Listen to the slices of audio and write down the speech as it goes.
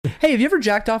Hey, have you ever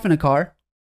jacked off in a car?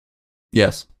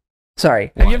 Yes.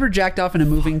 Sorry. Why? Have you ever jacked off in a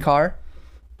moving car?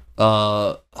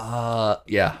 Yeah.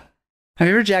 Have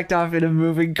you ever jacked off in a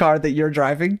moving car that you're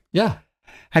driving? Yeah.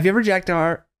 Have you ever jacked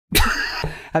off?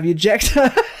 Have you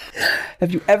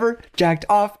ever jacked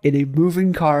off in a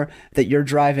moving car that you're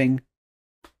driving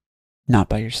not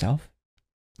by yourself?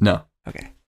 No.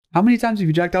 Okay. How many times have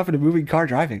you jacked off in a moving car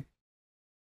driving?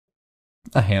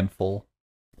 A handful.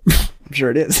 I'm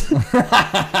sure it is.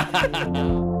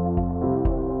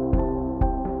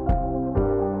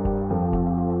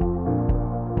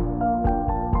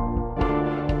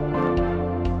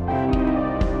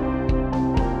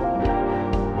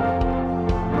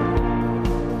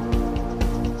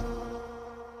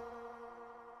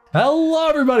 Hello,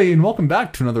 everybody, and welcome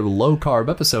back to another low-carb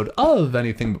episode of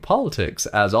Anything But Politics.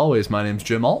 As always, my name's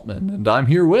Jim Altman, and I'm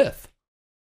here with...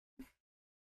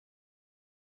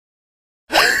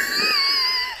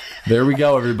 There we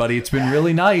go, everybody. It's been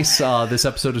really nice. This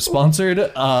episode is sponsored.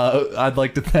 I'd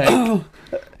like to thank...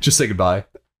 Just say goodbye.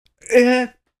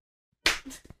 Who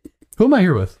am I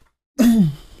here with?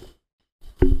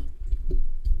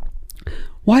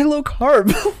 Why low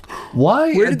carb?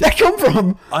 Why? Where did that come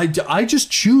from? I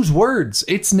just choose words.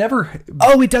 It's never...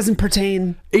 Oh, it doesn't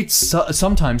pertain. It's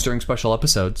sometimes during special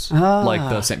episodes, like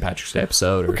the St. Patrick's Day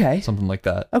episode or something like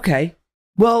that. Okay.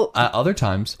 Well... Other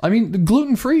times. I mean,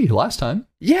 gluten-free last time.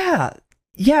 Yeah.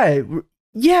 And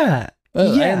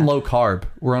low carb.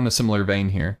 We're on a similar vein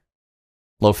here.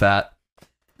 Low fat.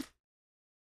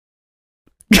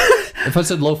 If I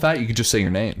said low fat, you could just say your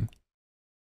name.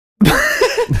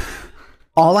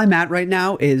 All I'm at right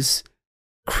now is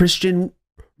Christian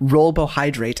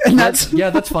Rolbohydrate. And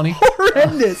that's funny.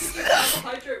 Horrendous.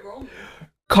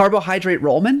 Carbohydrate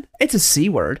Rollman? It's a C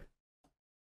word.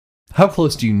 How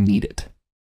close do you need it?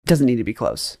 Doesn't need to be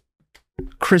close.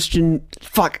 Christian...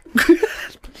 Fuck.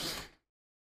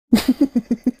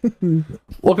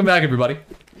 Welcome back, everybody.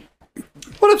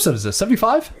 What episode is this?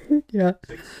 75? Yeah.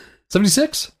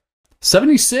 76?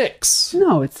 76.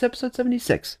 No, it's episode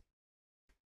 76.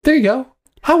 There you go.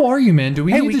 How are you, man? Do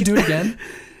we need to do it again?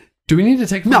 Do we need to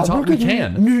take more time? We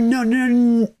can.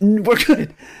 No, we're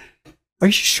good. Are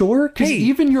you sure? Because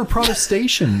even your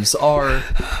protestations are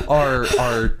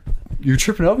you're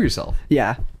tripping over yourself.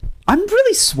 Yeah. I'm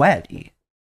really sweaty.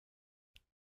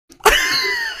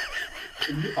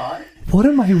 What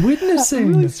am I witnessing?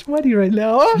 I'm really sweaty right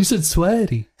now. You said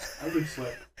sweaty. I'm very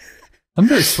sweaty. I'm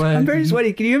very sweaty. I'm very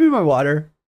sweaty. Can you give me my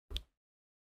water?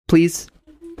 Please?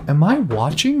 Am I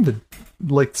watching the,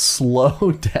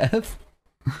 slow death?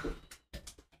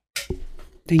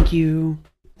 Thank you.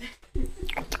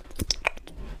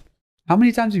 How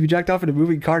many times have you jacked off in a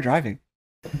moving car driving?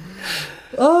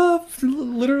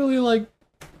 Literally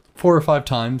 4 or 5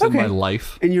 times in my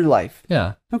life. In your life?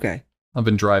 Yeah. Okay. I've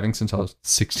been driving since I was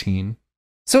 16.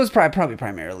 So it's probably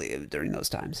primarily during those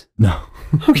times. No.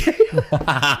 Okay.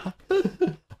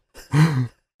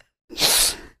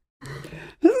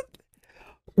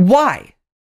 Why?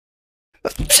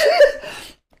 Okay.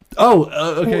 Well,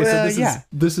 So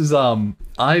this is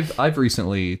I've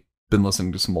recently been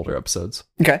listening to some older episodes.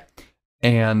 Okay.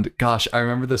 And gosh, I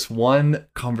remember this one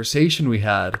conversation we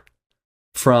had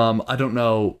from, I don't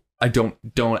know,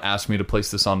 don't ask me to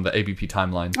place this on the ABP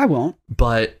timeline. I won't.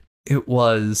 But it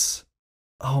was,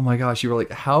 oh my gosh, you were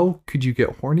like, how could you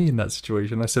get horny in that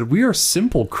situation? I said, we are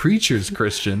simple creatures,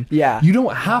 Christian. Yeah. You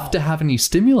don't have to have any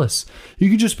stimulus.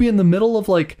 You could just be in the middle of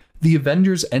the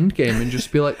Avengers Endgame and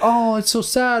just be like, oh, it's so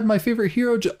sad. My favorite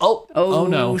hero oh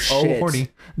no. Shit. Oh, horny.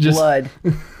 Blood.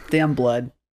 Damn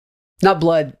blood. Not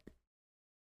blood.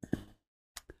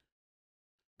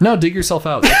 No, dig yourself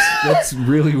out. That's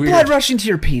really weird. Blood rushing to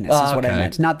your penis is what I Okay.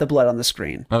 meant, not the blood on the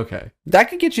screen. Okay. That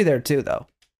could get you there too, though.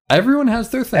 Everyone has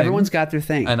their thing. Everyone's got their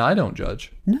thing. And I don't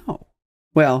judge. No.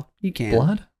 Well, you can.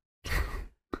 Blood?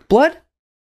 Blood?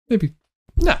 Maybe.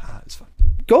 Nah, it's fine.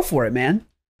 Go for it, man.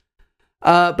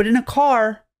 But in a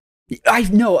car, I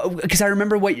know, because I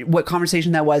remember what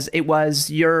conversation that was. It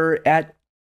was you're at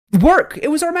work. It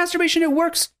was our masturbation at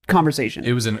work's conversation.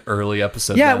 It was an early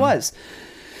episode. Yeah, then. it was.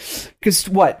 Because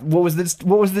what was this?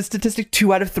 What was the statistic?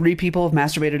 2 out of 3 people have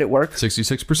masturbated at work.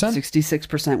 66%.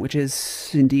 66%, which is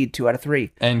indeed 2 out of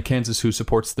 3. And Kansas, who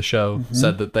supports the show,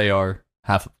 said that they are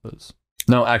half of those.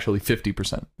 No, actually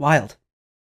 50%. Wild.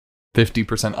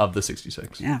 50% of the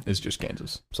 66 Yeah. is just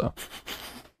Kansas. So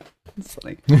It's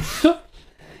funny.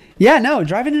 Yeah, no,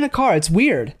 driving in a car, it's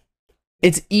weird.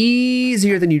 It's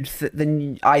easier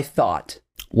than I thought.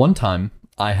 one time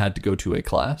I had to go to a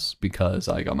class because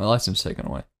I got my license taken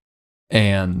away.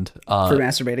 And for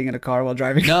masturbating in a car while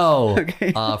driving? No.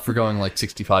 Okay. For going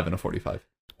 65 and a 45.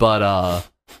 But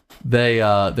they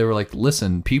were like,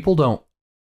 listen, people don't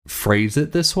phrase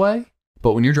it this way,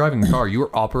 but when you're driving a car, you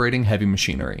are operating heavy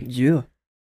machinery. Yeah.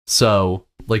 So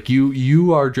like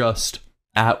you are just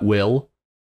at will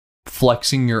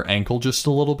flexing your ankle just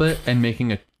a little bit and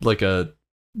making a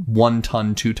 1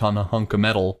 ton, 2 ton hunk of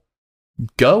metal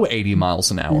go 80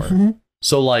 miles an hour. Mm-hmm.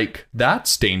 So like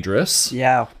that's dangerous.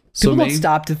 Yeah. So People don't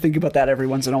stop to think about that every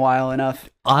once in a while enough.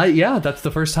 That's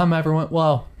the first time I ever went,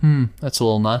 well, that's a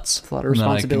little nuts. It's a lot of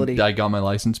responsibility. I got my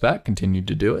license back, continued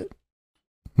to do it.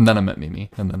 And then I met Mimi,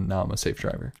 and then now I'm a safe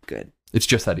driver. Good. It's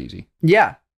just that easy.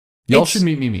 Yeah. Y'all should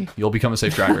meet Mimi. You'll become a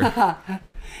safe driver.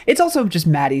 It's also just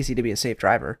mad easy to be a safe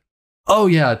driver. Oh,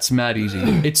 yeah, it's mad easy.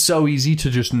 It's so easy to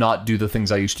just not do the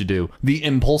things I used to do. The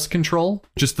impulse control,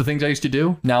 just the things I used to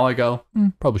do. Now I go,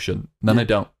 probably shouldn't. Then I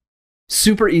don't.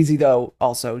 Super easy, though,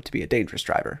 also to be a dangerous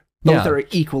driver. Both are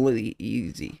equally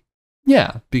easy.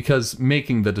 Yeah, because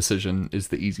making the decision is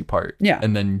the easy part. Yeah.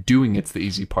 And then doing it's the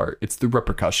easy part. It's the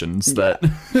repercussions that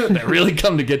really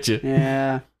come to get you.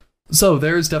 Yeah. So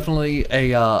there's definitely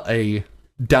a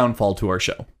downfall to our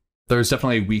show. There's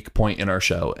definitely a weak point in our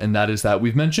show, and that is that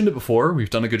we've mentioned it before. We've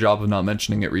done a good job of not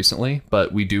mentioning it recently,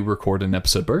 but we do record in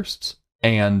episode bursts.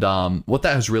 And what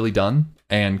that has really done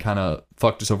and kind of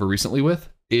fucked us over recently with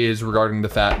is regarding the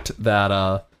fact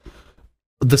that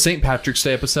the St. Patrick's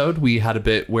Day episode, we had a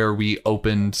bit where we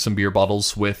opened some beer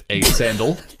bottles with a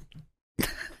sandal.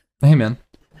 Hey, man.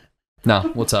 No,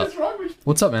 what's up? What's wrong with you?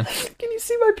 What's up, man? Can you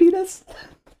see my penis?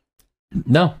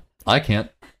 No, I can't.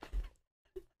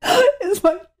 It's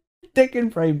my dick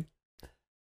in frame.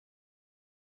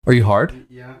 Are you hard?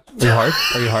 Yeah. Are you hard?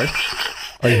 Are you hard?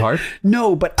 Are you hard?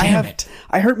 No, but Damn it.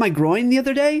 I hurt my groin the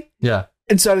other day. Yeah.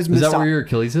 And so I was Is that where your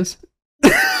Achilles is?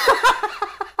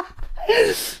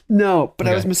 No, but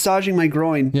Okay. I was massaging my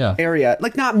groin area.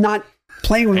 Like, I'm not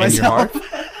playing with And myself. you're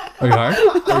hard? Are you hard?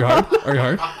 Are you hard? Are you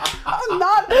hard?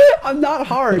 I'm not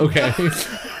hard. Okay.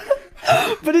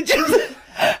 But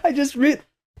I just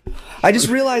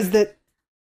realized that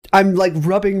I'm like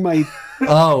rubbing my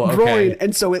Oh, groin, okay.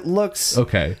 and so it looks.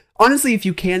 Okay. Honestly, if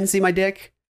you can see my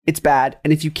dick, it's bad,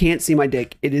 and if you can't see my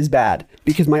dick, it is bad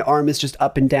because my arm is just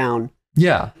up and down.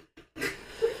 Yeah.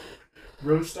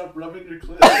 Rose, stop rubbing your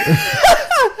clit.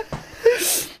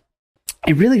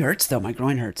 It really hurts, though. My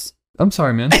groin hurts. I'm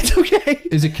sorry, man. It's okay.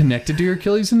 Is it connected to your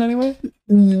Achilles in any way?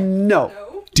 No.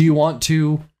 Do you want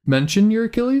to mention your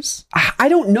Achilles? I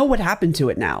don't know what happened to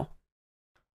it now.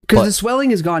 Because the swelling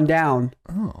has gone down.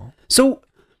 Oh. So,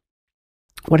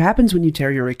 what happens when you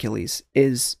tear your Achilles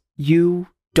is you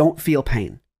don't feel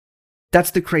pain.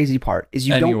 That's the crazy part. Is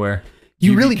you Anywhere. don't.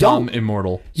 You really become don't.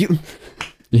 Immortal.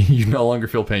 You no longer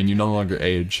feel pain. You no longer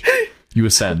age. You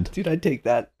ascend. Dude, I'd take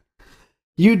that.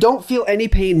 You don't feel any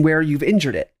pain where you've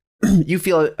injured it. You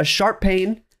feel a sharp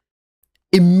pain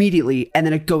immediately, and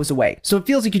then it goes away. So it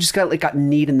feels like you just got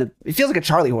kneed in the. It feels like a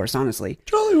Charlie horse, honestly.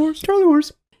 Charlie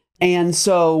horse. And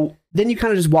so then you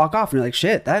kind of just walk off, and you're like,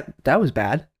 "Shit, that was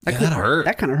bad. That hurt.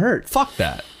 That kind of hurt." Fuck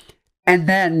that. And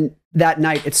then that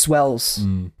night it swells,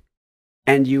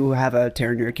 and you have a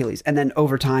tear in your Achilles. And then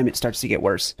over time it starts to get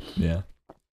worse. Yeah.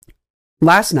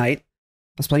 Last night I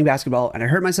was playing basketball, and I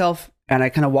hurt myself, and I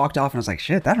kind of walked off, and I was like,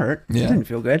 "Shit, that hurt. Yeah. It didn't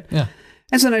feel good." Yeah.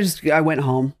 And so then I went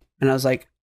home, and I was like,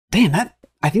 "Damn,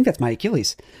 I think that's my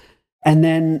Achilles." And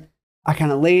then I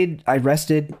kind of I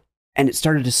rested, and it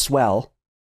started to swell.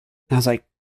 And I was like,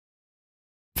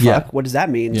 "Fuck, what does that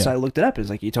mean?" Yeah. So I looked it up. It was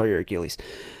like, "You tore your Achilles."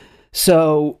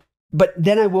 So, but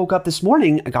then I woke up this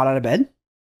morning. I got out of bed.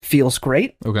 Feels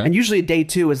great. Okay. And usually day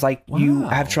 2 is like you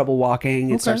have trouble walking.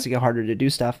 It starts to get harder to do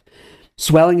stuff.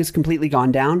 Swelling is completely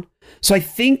gone down. So I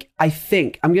think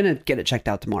I'm going to get it checked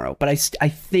out tomorrow. But I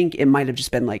think it might have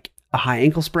just been like a high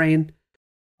ankle sprain.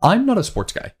 I'm not a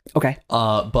sports guy. Okay.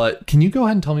 But can you go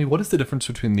ahead and tell me what is the difference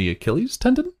between the Achilles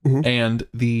tendon and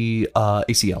the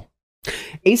ACL?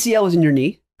 ACL is in your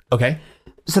knee. Okay.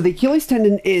 So the Achilles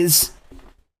tendon is,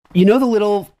 the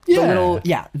little,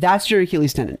 that's your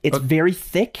Achilles tendon. It's very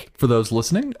thick. For those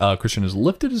listening, Christian has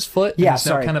lifted his foot and is now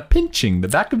sorry. kind of pinching the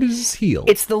back of his heel.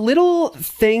 It's the little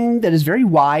thing that is very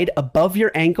wide above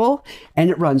your ankle, and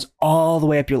it runs all the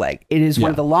way up your leg. It is one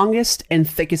of the longest and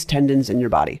thickest tendons in your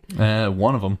body.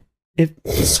 One of them.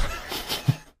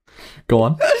 Go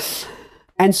on.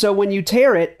 And so when you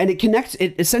tear it, and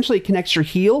it essentially connects your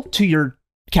heel to your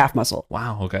calf muscle.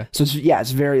 Wow, okay. So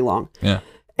it's very long. Yeah.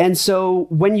 And so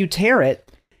when you tear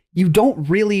it, you don't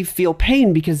really feel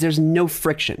pain because there's no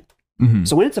friction. Mm-hmm.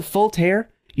 So when it's a full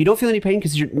tear, you don't feel any pain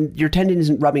because your tendon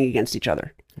isn't rubbing against each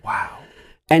other. Wow.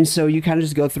 And so you kind of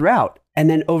just go throughout. And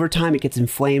then over time, it gets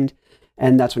inflamed.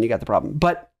 And that's when you got the problem.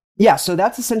 But yeah, so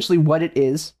that's essentially what it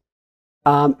is.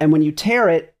 And when you tear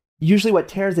it, usually what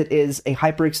tears it is a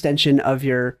hyperextension of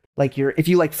your if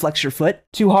you like flex your foot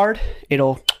too hard,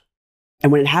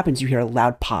 and when it happens, you hear a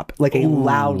loud pop, like a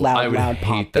loud I would pop.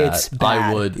 hate that. It's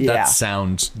bad. I would. Yeah. That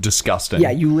sounds disgusting.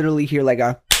 Yeah, you literally hear like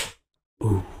a.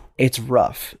 Ooh. It's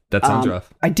rough. That sounds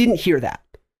rough. I didn't hear that.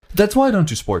 That's why I don't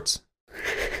do sports.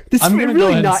 I'm gonna go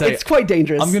ahead and say it's quite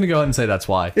dangerous. I'm gonna go ahead and say that's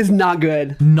why. It's not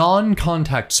good.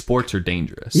 Non-contact sports are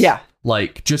dangerous. Yeah.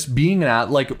 Like just being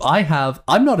I'm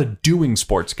not a doing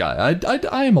sports guy.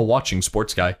 I am a watching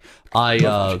sports guy.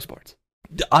 Watching sports.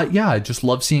 I just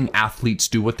love seeing athletes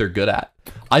do what they're good at.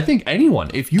 I think anyone,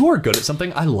 if you are good at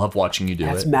something, I love watching you do it.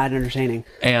 That's mad entertaining.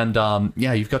 And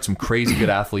you've got some crazy good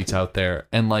athletes out there.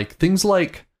 And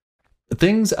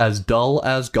things as dull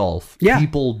as golf,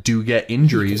 people do get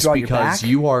injuries because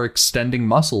you are extending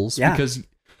muscles because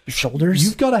your shoulders.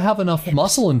 You've got to have enough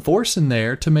muscle and force in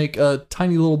there to make a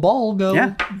tiny little ball go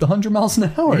 100 miles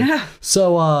an hour. Yeah.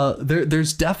 So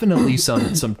there's definitely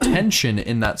some tension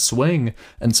in that swing,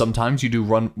 and sometimes you do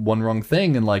one wrong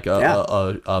thing, and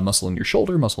a muscle in your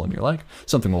shoulder, muscle in your leg,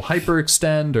 something will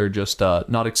hyperextend or just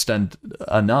not extend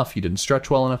enough. You didn't stretch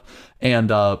well enough,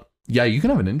 and you can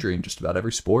have an injury in just about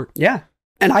every sport. Yeah,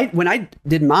 and when I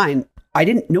did mine,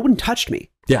 no one touched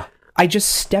me. Yeah, I just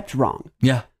stepped wrong.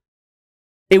 Yeah.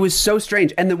 It was so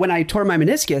strange. And then when I tore my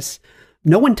meniscus,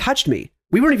 no one touched me.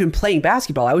 We weren't even playing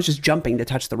basketball. I was just jumping to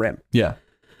touch the rim. Yeah.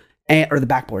 Or the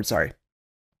backboard, sorry.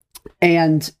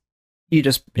 And you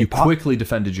quickly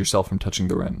defended yourself from touching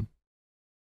the rim.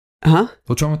 Huh?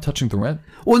 What's wrong with touching the rim?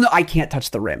 Well, no, I can't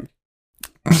touch the rim.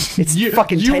 It's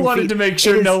fucking 10 feet. You wanted to make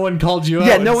sure no one called you out.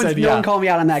 Yeah, no one called me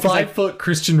out on that. 5-foot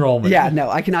Christian Rollman. Yeah, no,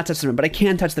 I cannot touch the rim, but I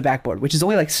can touch the backboard, which is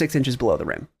only like 6 inches below the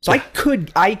rim. So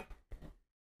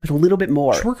a little bit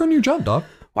more. Just work on your job, dog.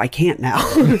 Well, I can't now.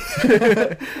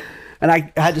 And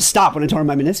I had to stop when I tore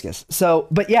my meniscus. So,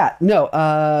 but yeah, no.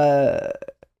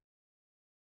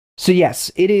 So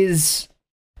yes, it is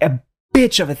a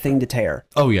bitch of a thing to tear.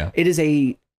 Oh yeah. It is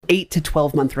a 8 to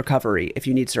 12 month recovery if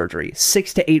you need surgery.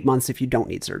 6 to 8 months if you don't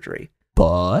need surgery.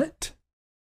 But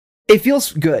it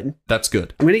feels good. That's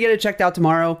good. I'm going to get it checked out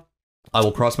tomorrow. I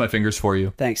will cross my fingers for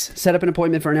you. Thanks. Set up an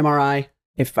appointment for an MRI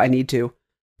if I need to.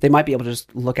 They might be able to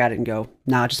just look at it and go,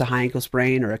 nah, just a high ankle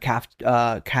sprain or a calf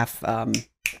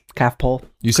pull.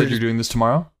 You said you're doing this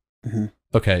tomorrow? Mm-hmm.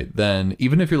 Okay, then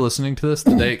even if you're listening to this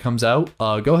the day it comes out,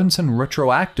 go ahead and send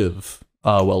retroactive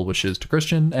well wishes to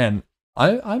Christian, and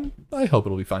I hope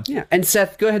it'll be fine. Yeah, and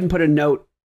Seth, go ahead and put a note.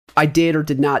 I did or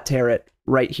did not tear it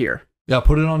right here. Yeah,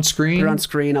 put it on screen. Put it on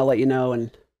screen. I'll let you know.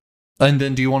 And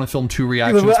then, do you want to film 2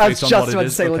 reactions based on what it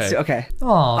is? Okay.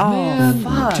 Oh man,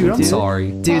 fuck, dude, I'm sorry.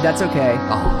 Dude, that's okay.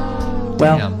 Oh,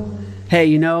 well, damn.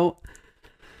 Hey,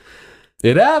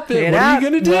 it happened. What are you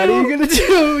gonna do? What are you gonna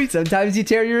do? Sometimes you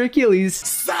tear your Achilles.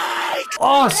 Psych!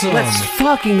 Awesome. Let's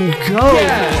fucking go.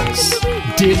 Yes.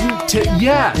 Yes.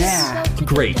 Yeah.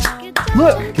 Great.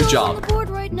 Look. Good job.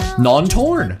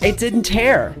 Non-torn. It didn't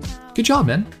tear. Good job,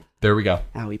 man. There we go.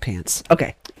 Owie pants.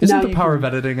 Okay. Isn't the power of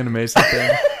editing an amazing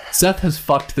thing? Seth has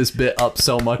fucked this bit up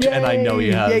so much, and I know he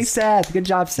has. Yay, Seth. Good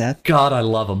job, Seth. God, I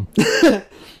love him.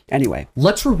 Anyway.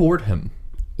 Let's reward him.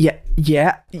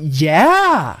 Yeah.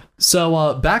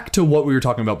 So, back to what we were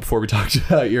talking about before we talked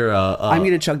about your... I'm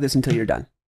going to chug this until you're done.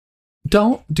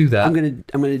 Don't do that. I'm going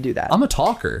to do that. I'm a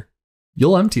talker.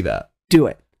 You'll empty that. Do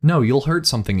it. No, you'll hurt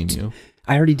something in you.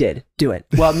 I already did. Do it.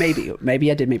 Well, maybe.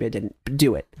 Maybe I did, maybe I didn't. But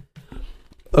do it.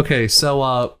 Okay,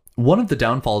 so one of the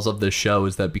downfalls of this show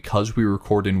is that because we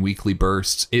record in weekly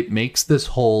bursts, it makes this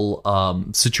whole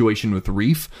situation with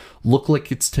Reef look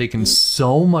like it's taken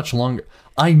so much longer.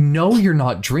 I know you're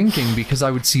not drinking because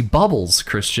I would see bubbles,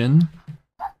 Christian.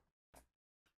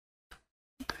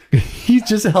 He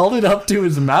just held it up to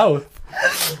his mouth.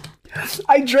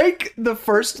 I drank the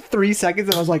first 3 seconds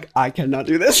and I was like, I cannot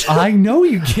do this. I know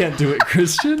you can't do it,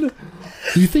 Christian.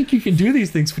 You think you can do these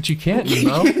things, but you can't,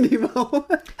 Nemo.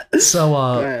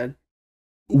 So,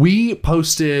 we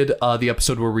posted the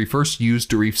episode where we first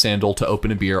used Reef Sandal to open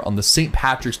a beer on the St.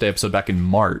 Patrick's Day episode back in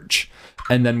March.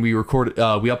 And then we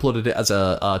uploaded it as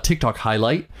a TikTok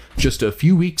highlight just a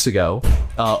few weeks ago,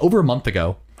 over a month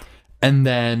ago. And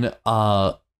then,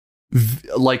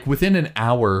 within an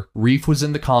hour, Reef was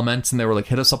in the comments and they were like,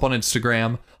 hit us up on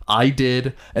Instagram. I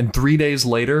did. And 3 days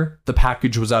later, the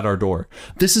package was at our door.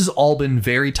 This has all been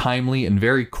very timely and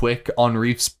very quick on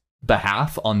Reef's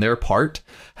behalf on their part.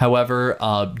 However,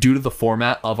 due to the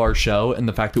format of our show and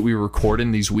the fact that we record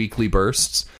in these weekly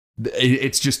bursts,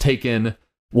 it's just taken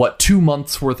 2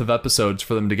 months worth of episodes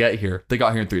for them to get here. They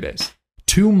got here in 3 days.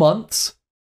 2 months.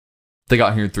 They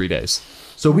got here in 3 days.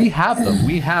 So we have them.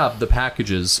 We have the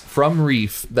packages from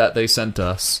Reef that they sent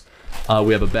us.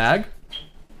 We have a bag.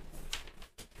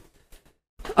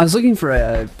 I was looking for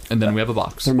a And then we have a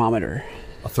box. thermometer.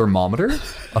 A thermometer?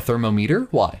 A thermometer?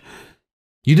 Why?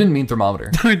 You didn't mean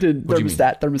thermometer. I did. What do you mean?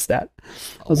 Thermostat.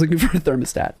 I was looking for a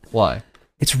thermostat. Why?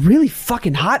 It's really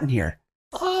fucking hot in here.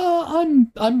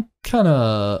 I'm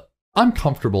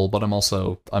comfortable, but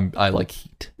I like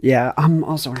heat. Yeah, I'm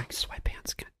also wearing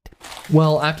sweatpants. God damn.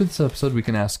 Well, after this episode, we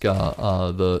can ask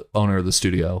the owner of the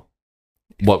studio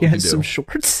what He we can has do. some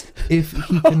shorts. If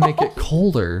he can make it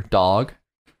colder, dog.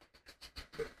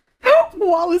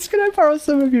 Wallace, can I borrow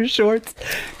some of your shorts?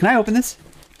 Can I open this?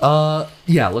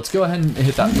 Yeah, let's go ahead and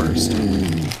hit that first.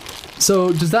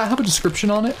 So, does that have a description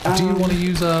on it? Do you want to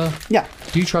use Yeah.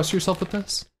 Do you trust yourself with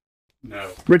this?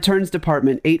 No. Returns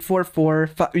Department 844.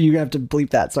 You have to bleep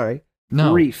that. Sorry.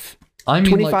 No. Reef. I mean,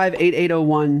 25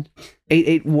 8801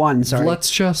 881. Sorry.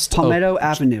 let's just Palmetto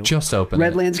Avenue. Just open it.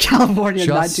 Redlands, California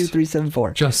Just-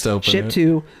 92374. Just open Ship it.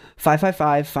 to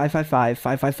 555 555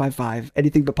 5555.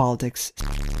 Anything but politics.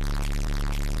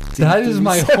 That is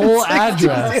my whole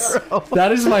address.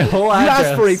 That is my whole You address.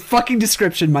 asked for a fucking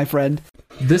description, my friend.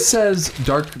 This says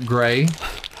dark gray.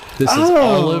 This is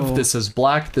olive. This is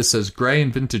black. This says gray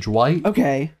and vintage white.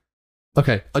 Okay.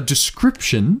 Okay, a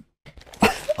description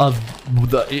of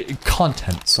the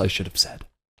contents, I should have said.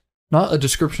 Not a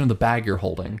description of the bag you're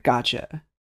holding. Gotcha.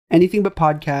 Anything but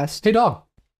podcast. Hey, dog.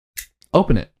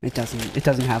 Open it. It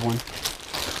doesn't have one.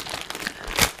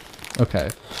 Okay.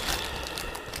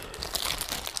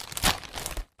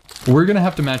 We're going to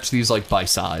have to match these, like, by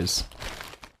size.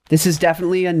 This is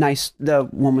definitely the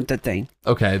one with the thing.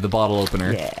 Okay, the bottle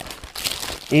opener. Yeah.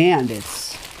 And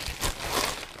it's...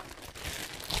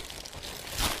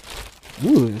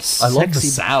 Ooh, I love the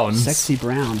sounds. Sexy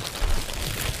brown.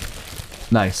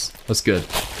 Nice. That's good.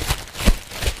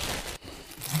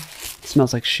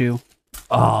 Smells like shoe.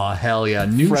 Oh, hell yeah.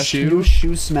 New Fresh shoe. new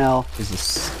shoe smell.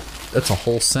 That's a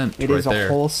whole scent It right is there. a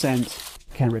whole scent.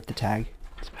 Can't rip the tag.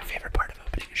 It's my favorite part of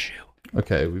opening a shoe.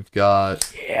 Okay, we've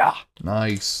got... Yeah.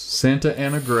 Nice. Santa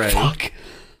Ana Gray. Fuck.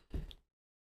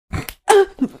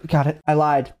 Got it. I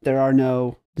lied. There are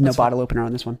no bottle opener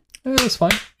on this one. That's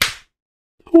fine.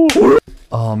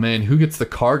 Oh, man. Who gets the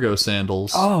cargo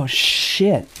sandals? Oh,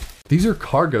 shit. These are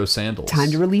cargo sandals.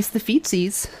 Time to release the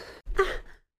feetsies.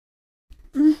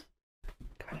 Will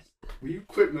you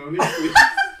quit moaning, please?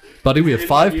 Buddy, we have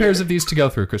 5 pairs of these to go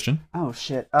through, Christian. Oh,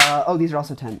 shit. These are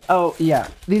also 10. Oh, yeah.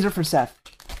 These are for Seth.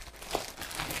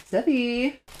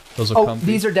 Sethy. Those are Oh, comfy.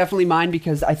 these are definitely mine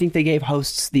because I think they gave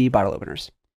hosts the bottle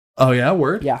openers. Oh, yeah?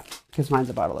 Word? Yeah, because mine's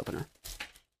a bottle opener.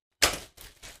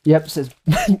 Yep, says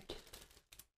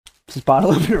says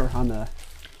bottle opener on the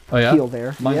Oh, yeah? heel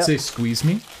there. Mine Yep. say squeeze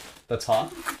me. That's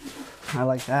hot. I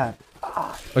like that.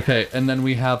 Okay, and then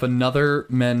we have another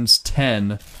men's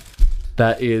 10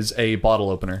 that is a bottle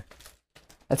opener.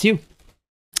 That's you.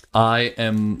 I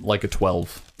am like a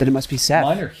 12. Then it must be Seth.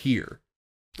 Mine are here.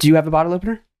 Do you have a bottle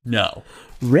opener? No.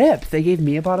 Rip. They gave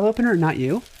me a bottle opener, not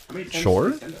you. How many times Sure.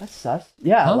 did they send us? That's sus.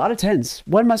 Yeah, Huh? a lot of 10s.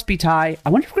 One must be Ty. I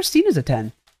wonder if Christina's a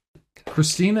 10.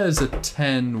 Christina is a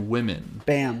 10 women.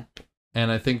 Bam. And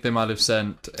I think they might have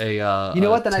sent a You know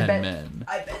what? Then 10 I bet men.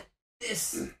 I bet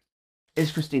this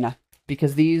is Christina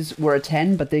because these were a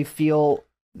 10, but they feel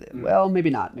well, maybe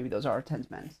not. Maybe those are 10s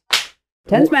men's.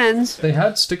 10s men's. They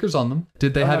had stickers on them.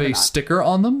 Did they Oh, have maybe a not. sticker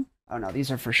on them? Oh no,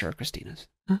 these are for sure Christina's.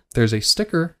 There's a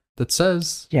sticker that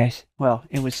says, Yes. Well,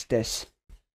 it was this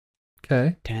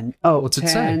okay, 10. Oh, What's it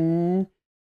say? 10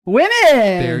 women.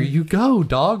 there you go,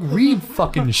 dog. Read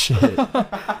fucking shit.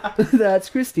 That's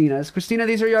Christina's. Christina,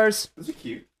 these are yours. Those are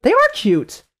cute. They are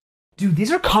cute. Dude,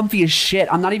 these are comfy as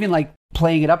shit. I'm not even like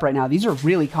playing it up right now. These are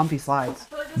really comfy slides. I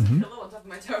feel like there's a pillow on top of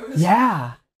my toes.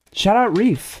 Yeah. Shout out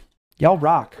Reef. Y'all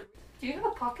rock. Do you have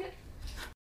a pocket?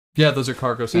 Yeah, those are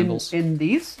cargo sandals. In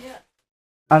these? Yeah.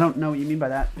 I don't know what you mean by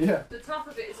that. Yeah. The top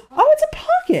of it is a pocket. Oh, it's a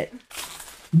pocket.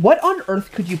 What on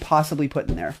earth could you possibly put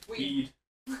in there? Weed.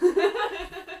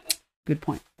 Good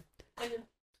point.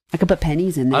 I could put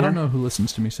pennies in there. I don't know who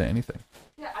listens to me say anything.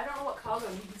 Yeah, I don't know what cargo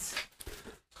means.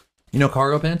 You know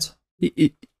cargo pants?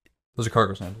 Dude, Those are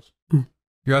cargo sandals.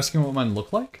 You're asking what mine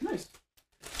look like? Nice.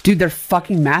 they're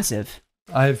fucking massive.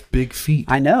 I have big feet.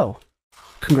 I know.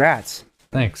 Congrats.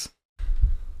 Thanks.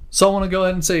 So I want to go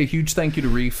ahead and say a huge thank you to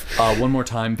Reef one more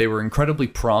time. They were incredibly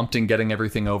prompt in getting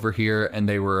everything over here, and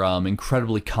they were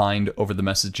incredibly kind over the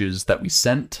messages that we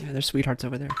sent. Yeah, they're sweethearts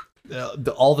over there.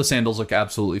 All the sandals look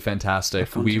absolutely fantastic.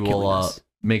 phones We are killing will us.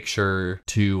 make sure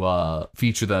to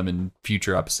feature them in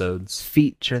future episodes.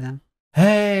 Feature them.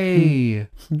 Hey!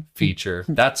 Feature.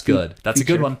 That's good. That's a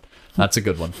good Feature. one. That's a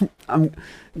good one.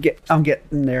 I'm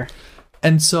getting there.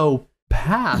 And so,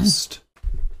 past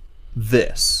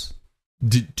this,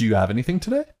 do you have anything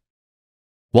today?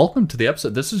 welcome to the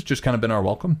episode. This has just kind of been our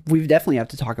welcome. We definitely have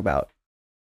to talk about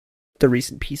the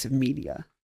recent piece of media.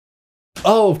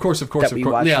 Oh, of course. That we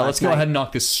watched Yeah, last let's go night. ahead and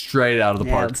knock this straight out of the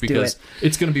Yeah, park let's do because it.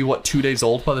 it's going to be, 2 days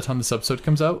old by the time this episode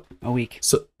comes out? A week.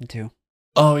 So, 2.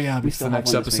 oh, yeah, We it's still the have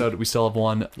next one this episode. week. We still have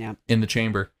one Yeah. in the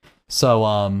chamber.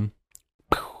 So,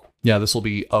 yeah, this will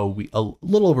be a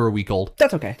little over a week old.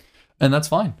 That's okay. And that's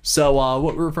fine. So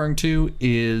what we're referring to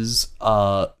is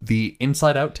the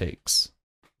Inside Outtakes,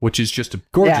 which is just a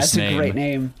gorgeous Yeah, it's name. a great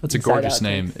name. That's a Inside gorgeous Outtakes.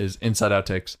 name, is Inside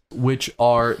Outtakes, which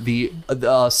are the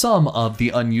some of the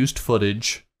unused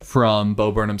footage from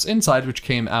Bo Burnham's Inside, which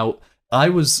came out. I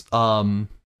was a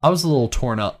little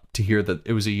torn up to hear that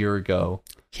it was a year ago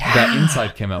that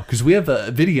Inside came out, because we have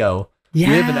a video, we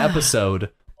have an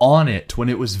episode on it when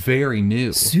it was very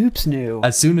new. Soup's new.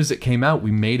 As soon as it came out,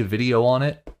 we made a video on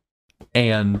it,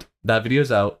 and that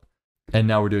video's out, and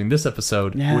now we're doing this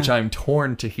episode, which I'm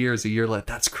torn to hear is a year later.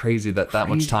 That's crazy that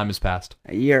much time has passed.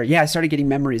 A year. Yeah, I started getting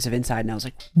memories of Inside, and I was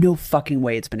like, no fucking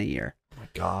way it's been a year Oh my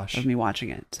gosh. of me watching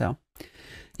it. So,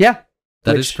 yeah.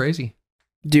 That is crazy.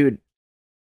 Dude,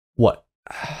 What?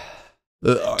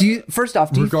 do you, first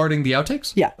off, Regarding the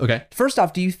outtakes? Yeah. Okay. First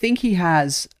off, do you think he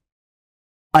has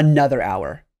another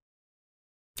hour?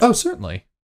 Oh, certainly.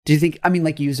 Do you think, I mean,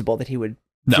 like usable that he would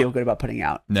No. feel good about putting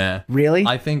out? Nah. Really?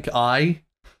 I think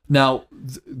now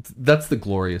that's the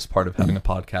glorious part of having a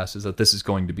podcast, is that this is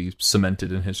going to be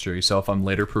cemented in history. So if I'm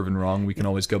later proven wrong, we can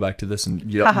always go back to this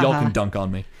and y'all can dunk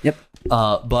on me. Yep.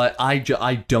 But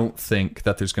I don't think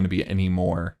that there's going to be any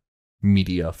more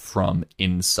media from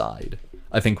Inside.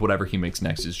 I think whatever he makes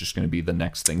next is just going to be the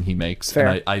next thing he makes.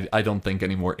 Fair. And I don't think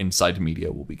any more Inside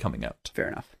media will be coming out. Fair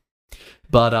enough.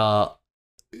 But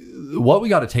what we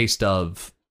got a taste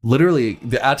of, literally,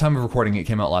 at time of recording, it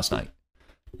came out last night.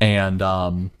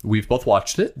 And we've both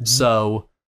watched it. Mm-hmm. So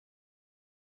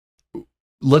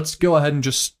let's go ahead and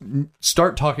just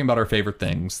start talking about our favorite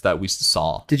things that we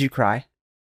saw. Did you cry?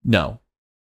 No.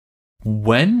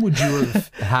 When would you have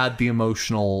had the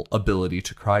emotional ability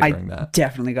to cry during that?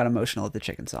 Definitely got emotional at the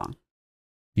chicken song.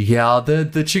 Yeah,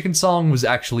 the chicken song was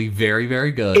actually very,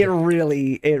 very good. It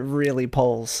really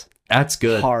pulls. That's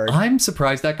good. Hard. I'm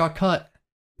surprised that got cut.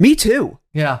 Me too.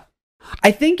 Yeah.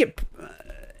 I think it.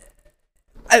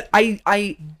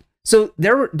 So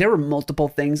there were multiple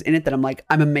things in it that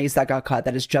I'm amazed that got cut.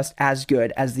 That is just as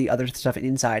good as the other stuff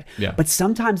Inside. Yeah. But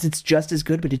sometimes it's just as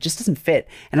good, but it just doesn't fit.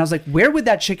 And I was like, where would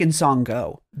that chicken song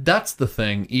go? That's the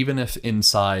thing. Even if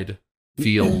Inside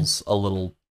feels a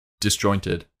little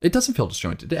disjointed, it doesn't feel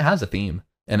disjointed. It has a theme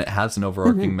and it has an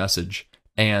overarching message.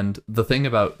 And the thing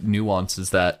about nuance is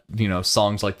that,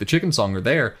 songs like the chicken song are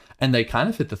there and they kind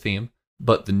of fit the theme,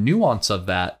 but the nuance of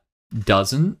that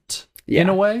doesn't in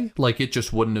a way. Like, it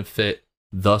just wouldn't have fit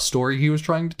the story he was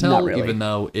trying to tell, Not really. even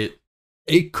though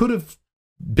it could have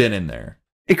been in there.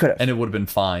 It could have. And it would have been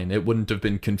fine. It wouldn't have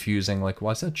been confusing. Like,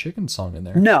 why is that chicken song in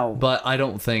there? No. But I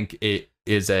don't think it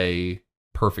is a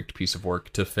perfect piece of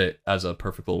work to fit as a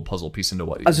perfect little puzzle piece into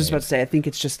what you I was just made. about to say, I think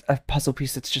it's just a puzzle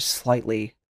piece that's just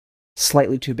slightly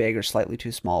too big or slightly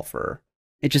too small for.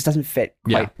 It just doesn't fit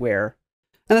quite where.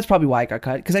 And that's probably why it got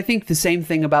cut. Because I think the same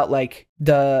thing about like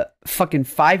the fucking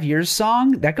 5 Years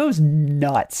song, that goes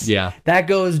nuts. Yeah. That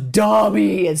goes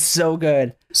dummy. It's so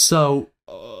good. So,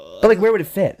 But like, where would it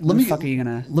fit? What the fuck are you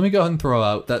gonna? let me go ahead and throw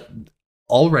out that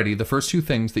already the first two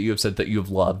things that you have said that you have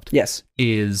loved Yes.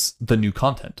 is the new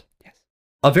content. Yes.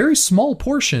 A very small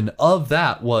portion of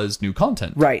that was new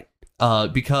content. Right.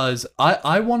 Because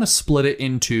I want to split it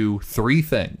into three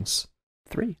things.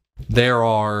 3. There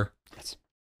are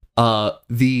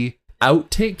the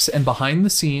outtakes and behind the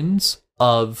scenes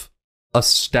of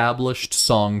established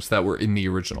songs that were in the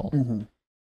original. Mm-hmm.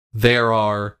 There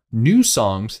are new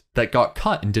songs that got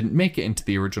cut and didn't make it into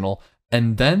the original.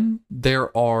 And then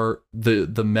there are the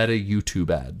meta YouTube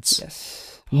ads,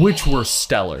 Yes. which were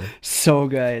stellar. So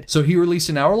good. So he released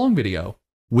an hour-long video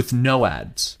with no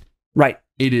ads. Right.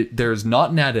 There's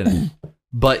not an ad in it,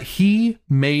 but he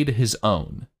made his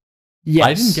own. Yes.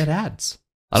 I didn't get ads.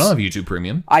 I don't have YouTube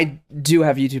Premium. I do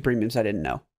have YouTube Premium, so I didn't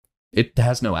know. It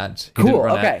has no ads. He Cool, didn't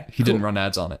run okay, He didn't cool. run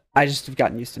ads on it. I just have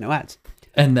gotten used to no ads.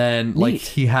 And then like Neat.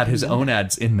 he had his Didn't know own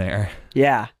ads in there,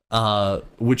 Yeah.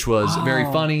 which was very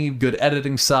Oh. funny, good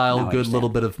editing style, Now I good understand. little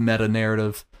bit of meta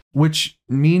narrative, which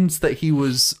means that he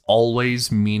was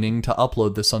always meaning to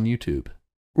upload this on YouTube.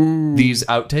 Mm. These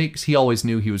outtakes, he always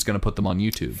knew he was going to put them on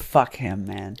YouTube. Fuck him,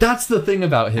 man. That's the thing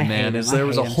about him, I man, hate is him. there I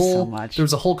was hate a him whole so much. there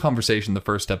was a whole conversation the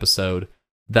first episode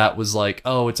that was like,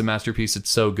 oh, it's a masterpiece, it's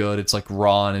so good, it's like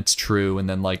raw and it's true, and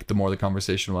then like the more the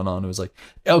conversation went on, it was like,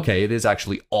 okay, it is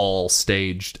actually all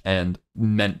staged and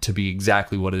meant to be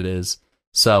exactly what it is.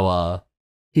 So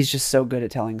He's just so good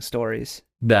at telling stories.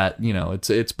 that,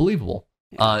 it's believable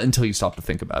until you stop to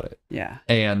think about it. Yeah.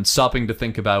 And stopping to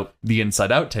think about the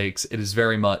inside outtakes, it is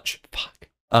very much, fuck.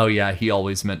 Oh yeah, he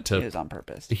always meant to. It was on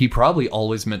purpose. He probably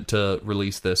always meant to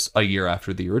release this a year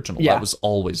after the original. Yeah. That was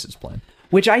always his plan.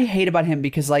 Which I hate about him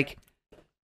because like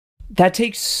that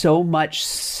takes so much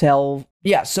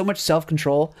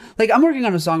self-control. Like I'm working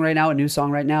on a song right now, a new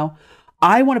song right now.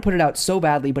 I want to put it out so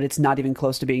badly, but it's not even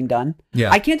close to being done.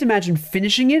 Yeah. I can't imagine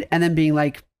finishing it and then being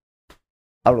like,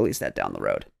 I'll release that down the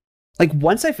road. Like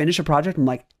once I finish a project, I'm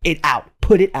like,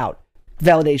 put it out.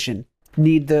 Validation.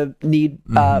 Need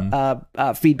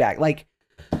feedback. Like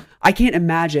I can't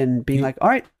imagine being like, all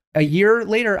right, a year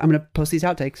later, I'm going to post these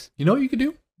outtakes. You know what you could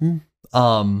do?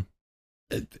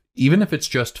 Even if it's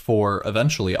just for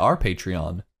eventually our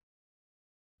Patreon,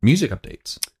 music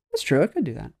updates. That's true. I could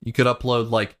do that. You could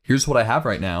upload like, here's what I have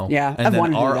right now. Yeah, and I've then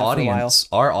wanted to do our that for a while.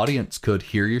 audience could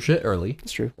hear your shit early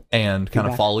That's true. and kind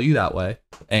of Feedback. follow you that way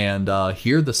and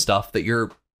hear the stuff that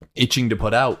you're itching to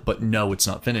put out, but no, it's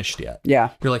not finished yet.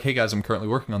 Yeah. You're like, hey guys, I'm currently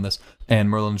working on this, and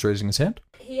Merlin's raising his hand.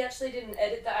 He actually didn't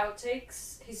edit the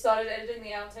outtakes. He started editing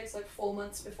the outtakes like 4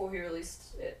 months before he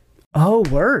released it. Oh,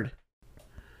 word.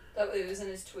 It was in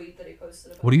his tweet that he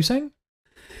posted about What are you it. saying?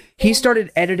 He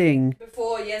started editing.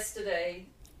 Before yesterday,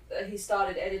 he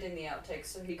started editing the outtakes,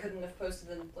 so he couldn't have posted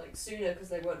them like sooner because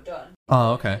they weren't done.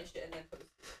 Oh, okay. Finished it and then posted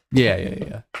it.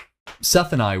 Yeah.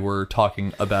 Seth and I were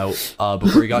talking about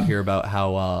before we got here about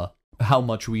how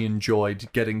much we enjoyed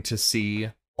getting to see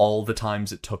all the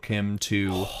times it took him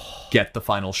to get the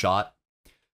final shot,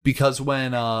 because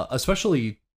when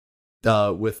especially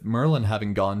with Merlin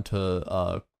having gone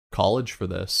to college for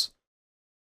this,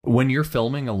 when you're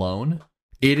filming alone,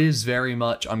 it is very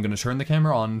much, I'm going to turn the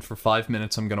camera on for 5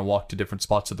 minutes, I'm going to walk to different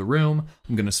spots of the room,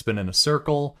 I'm going to spin in a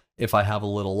circle. If I have a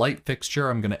little light fixture,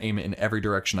 I'm going to aim it in every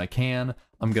direction I can.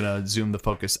 I'm going to zoom the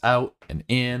focus out and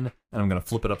in, and I'm going to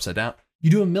flip it upside down.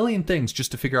 You do a million things just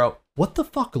to figure out what the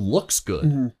fuck looks good.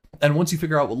 Mm-hmm. And once you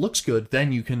figure out what looks good,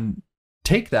 then you can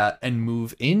take that and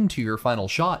move into your final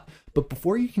shot. But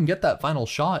before you can get that final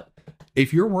shot,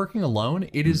 if you're working alone,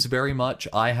 it is very much,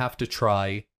 I have to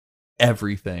try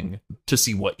everything to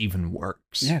see what even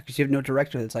works. Yeah, because you have no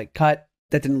director that's like, cut,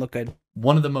 that didn't look good.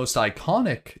 One of the most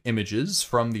iconic images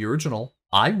from the original,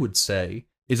 I would say,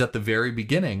 is at the very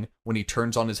beginning when he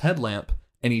turns on his headlamp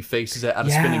and he faces it at a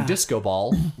spinning disco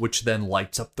ball, which then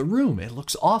lights up the room. It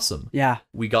looks awesome. Yeah.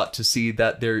 We got to see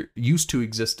that there used to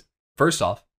exist, first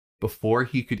off, before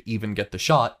he could even get the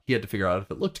shot, he had to figure out if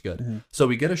it looked good. Mm-hmm. So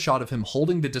we get a shot of him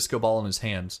holding the disco ball in his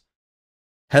hands,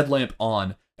 headlamp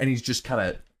on, and he's just kind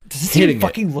of Does this hitting even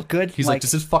fucking look good? He's like,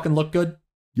 does this fucking look good?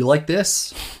 You like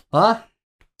this? Huh?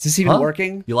 is this even Huh?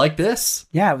 working? You like this?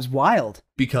 Yeah, it was wild.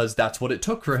 Because that's what it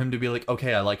took for him to be like,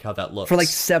 okay, I like how that looks. For like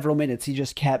several minutes, he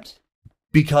just kept.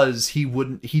 Because he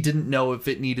didn't know if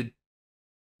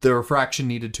the refraction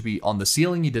needed to be on the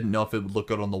ceiling. He didn't know if it would look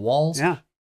good on the walls. Yeah.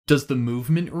 Does the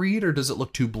movement read, or does it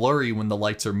look too blurry when the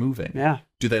lights are moving? Yeah.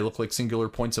 Do they look like singular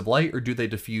points of light, or do they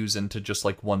diffuse into just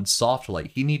like one soft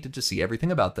light? He needed to see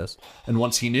everything about this. And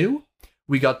once he knew,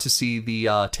 we got to see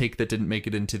the take that didn't make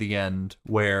it into the end,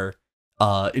 where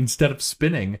instead of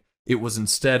spinning, it was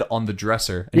instead on the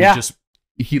dresser. And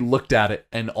he looked at it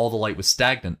and all the light was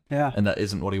stagnant. Yeah. And that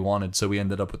isn't what he wanted. So we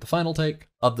ended up with the final take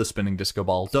of the spinning disco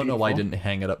ball. Don't know why I didn't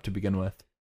hang it up to begin with.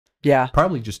 Yeah.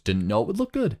 Probably just didn't know it would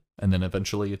look good. And then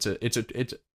eventually it's the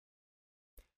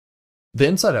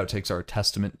inside outtakes are a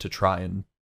testament to try and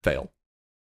fail.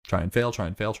 Try and fail, try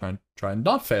and fail, try and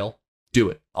not fail. Do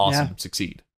it. Awesome. Yeah.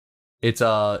 Succeed.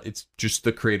 It's just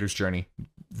the creator's journey.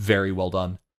 Very well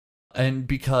done. And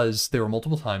because there were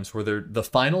multiple times where the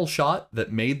final shot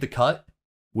that made the cut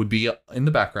would be in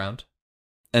the background,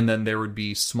 and then there would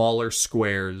be smaller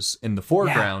squares in the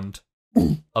foreground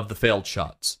of the failed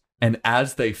shots. And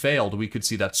as they failed, we could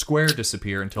see that square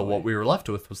disappear until what we were left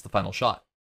with was the final shot.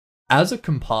 As a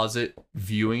composite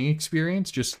viewing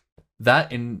experience, just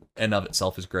that in and of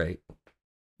itself is great.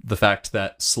 The fact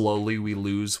that slowly we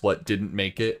lose what didn't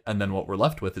make it, and then what we're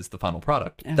left with is the final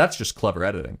product. Yeah. That's just clever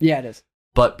editing. Yeah, it is.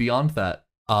 But beyond that,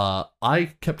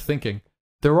 I kept thinking,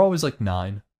 there were always like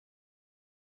 9.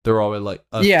 There were always like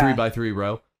a 3x3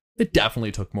 row. It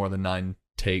definitely took more than 9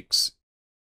 takes.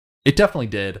 It definitely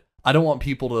did. I don't want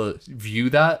people to view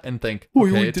that and think,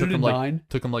 okay, it took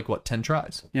him like what, 10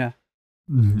 tries? Yeah.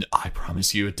 I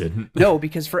promise you it didn't. No,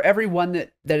 because for every one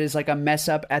that is like a mess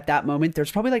up at that moment,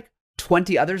 there's probably like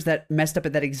 20 others that messed up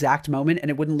at that exact moment, and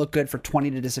it wouldn't look good for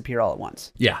 20 to disappear all at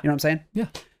once. Yeah. You know what I'm saying? Yeah.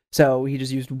 So he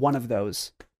just used one of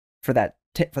those for that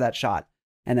shot,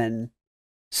 and then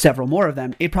several more of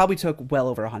them. It probably took well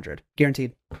over 100,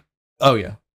 guaranteed. Oh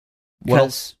yeah. What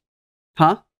else?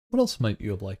 Huh? What else might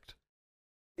you have liked?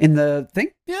 In the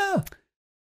thing? Yeah.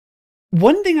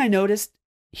 One thing I noticed,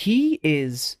 he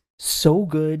is so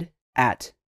good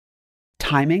at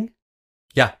timing.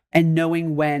 Yeah. And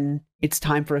knowing when it's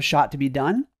time for a shot to be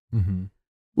done. Mm-hmm.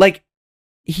 Like,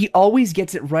 he always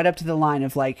gets it right up to the line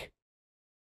of like,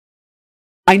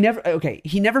 he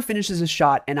never finishes a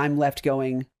shot and I'm left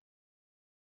going,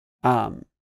 that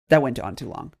went on too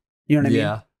long. You know what I mean?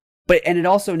 Yeah. And it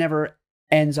also never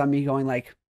ends on me going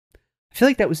like, I feel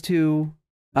like that was too,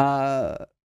 what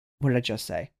did I just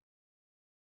say?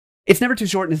 It's never too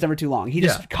short and it's never too long. He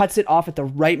just cuts it off at the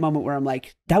right moment where I'm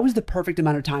like, that was the perfect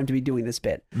amount of time to be doing this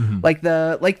bit. Mm-hmm. Like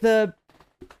the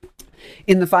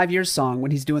in the 5 Years song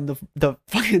when he's doing the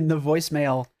fucking the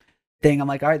voicemail thing. I'm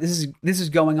like, all right, this is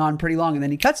going on pretty long, and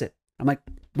then he cuts it. I'm like,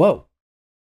 whoa,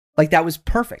 like that was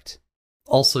perfect.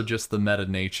 Also, just the meta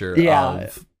nature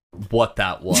of what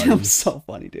that was. That was so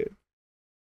funny, dude.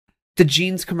 The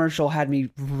jeans commercial had me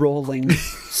rolling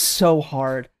so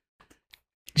hard.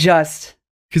 Just.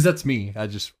 Because that's me.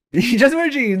 He just wear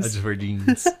jeans. I just wear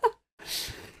jeans.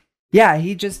 Yeah,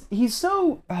 he's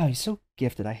so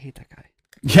gifted. I hate that guy.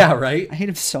 Yeah, right? I hate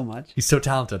him so much. He's so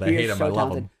talented. I hate him. I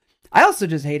love him. I also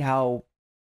just hate how,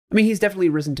 I mean, he's definitely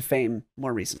risen to fame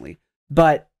more recently,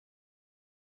 but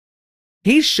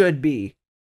he should be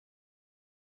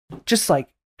just like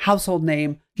household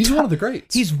name. He's one of the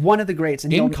greats. He's one of the greats.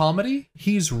 And in comedy,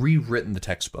 he's rewritten the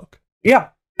textbook. Yeah,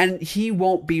 and he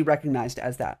won't be recognized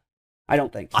as that. I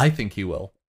don't think. I think he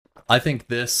will. I think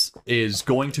this is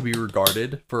going to be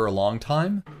regarded for a long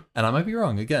time, and I might be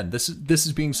wrong. Again, this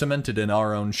is being cemented in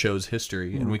our own show's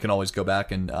history, and we can always go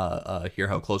back and hear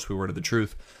how close we were to the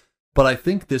truth. But I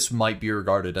think this might be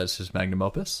regarded as his magnum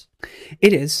opus.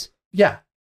 It is. Yeah.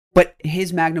 But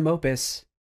his magnum opus,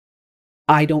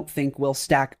 I don't think will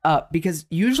stack up, because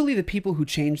usually the people who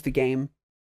change the game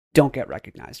don't get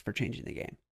recognized for changing the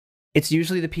game. It's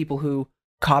usually the people who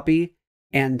copy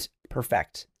and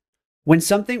perfect. When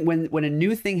a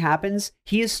new thing happens,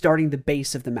 he is starting the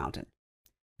base of the mountain.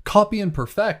 Copy and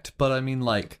perfect, but I mean,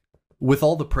 like, with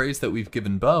all the praise that we've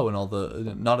given Bo and all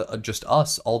the, not just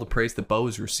us, all the praise that Bo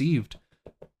has received,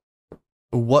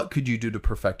 what could you do to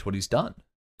perfect what he's done?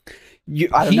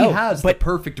 I don't know, he has the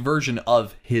perfect version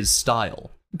of his style.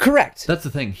 Correct. That's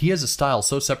the thing. He has a style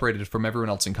so separated from everyone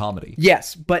else in comedy.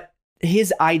 Yes, but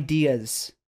his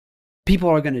ideas, people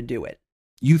are going to do it.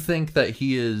 You think that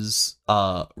he is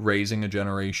raising a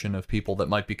generation of people that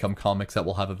might become comics that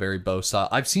will have a very Bo style?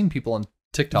 I've seen people on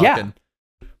TikTok and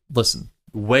listen,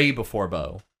 way before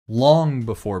Bo, long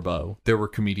before Bo, there were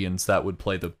comedians that would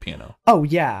play the piano. Oh,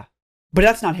 yeah. But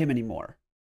that's not him anymore.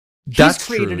 He's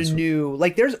created a new,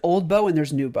 like, there's old Bo and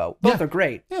there's new Bo. Both are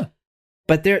great. Yeah.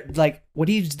 But they're, like, what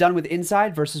he's done with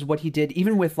Inside versus what he did,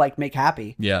 even with, like, Make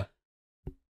Happy. Yeah.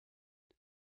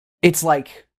 It's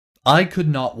like... I could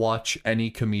not watch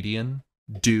any comedian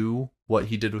do what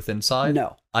he did with Inside.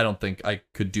 No. I don't think I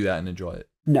could do that and enjoy it.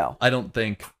 No. I don't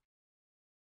think...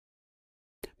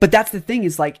 But that's the thing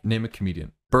is like... Name a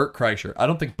comedian. Bert Kreischer. I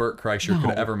don't think Bert Kreischer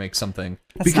could ever make something.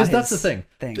 That's because that's the thing.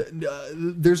 thing.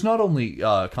 There's not only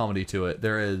comedy to it.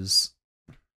 There's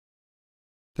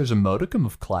a modicum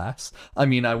of class. I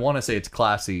mean, I want to say it's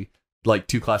classy. Like,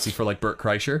 too classy for, like, Bert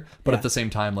Kreischer. But at the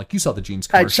same time, like, you saw the jeans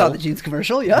commercial. I saw the jeans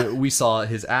commercial, yeah. We saw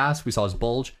his ass. We saw his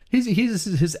bulge.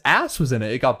 His ass was in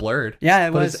it. It got blurred. Yeah,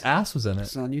 it but was. His ass was in it.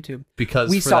 It's on YouTube. Because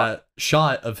that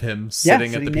shot of him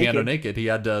sitting at the piano naked, he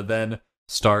had to then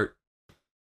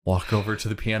walk over to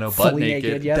the piano butt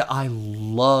naked. Yeah. I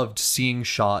loved seeing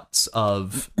shots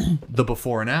of the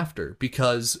before and after,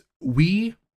 because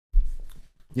we,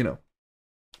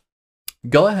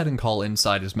 go ahead and call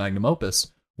Inside his magnum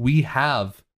opus. We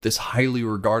have this highly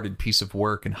regarded piece of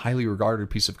work and highly regarded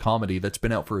piece of comedy that's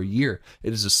been out for a year.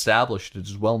 It is established, it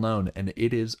is well known, and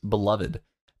it is beloved.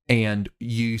 And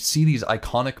you see these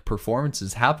iconic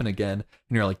performances happen again,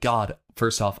 and you're like, God,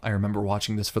 first off, I remember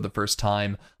watching this for the first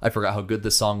time. I forgot how good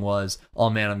this song was. Oh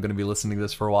man, I'm going to be listening to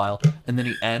this for a while. And then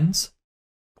he ends,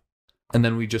 and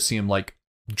then we just see him, like,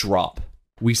 drop.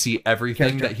 We see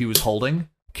everything that he was holding.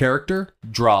 Character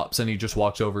drops, and he just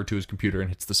walks over to his computer and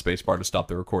hits the space bar to stop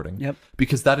the recording. Yep.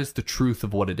 Because that is the truth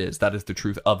of what it is. That is the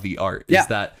truth of the art. Is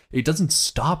that it doesn't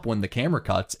stop when the camera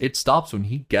cuts. It stops when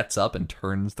he gets up and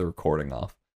turns the recording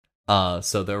off.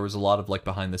 So there was a lot of, like,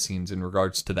 behind the scenes in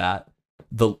regards to that,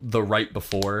 the right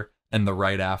before and the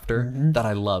right after, that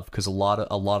I love, because a lot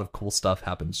of cool stuff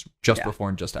happens just before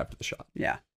and just after the shot.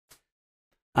 Yeah.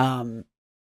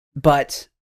 But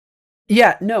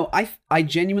yeah, no, I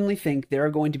genuinely think there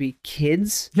are going to be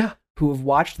kids who have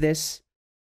watched this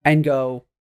and go,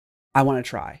 I want to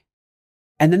try.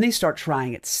 And then they start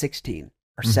trying at 16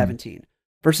 or Mhm. 17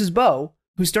 versus Bo,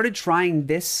 who started trying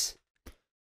this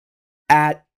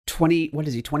at 20, what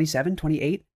is he, 27,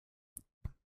 28?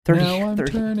 30, Now I'm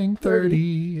 30. turning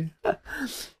 30.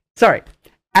 Sorry.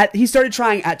 He started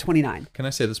trying at 29. Can I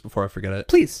say this before I forget it?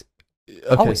 Please.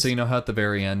 Okay, Always. so you know how at the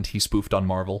very end he spoofed on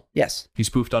Marvel? Yes. He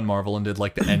spoofed on Marvel and did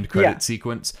like the end credit Yeah.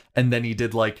 sequence, and then he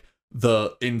did like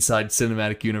the inside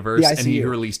cinematic universe, Yeah, I and see he you.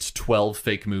 released 12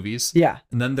 fake movies. Yeah.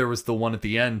 And then there was the one at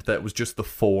the end that was just the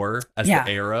 4 as Yeah.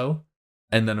 the arrow,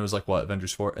 and then it was like what,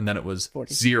 Avengers 4, and then it was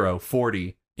 40.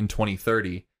 40 in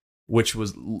 2030, which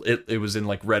was it was in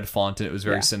like red font and it was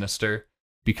very Yeah. sinister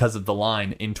because of the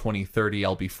line, in 2030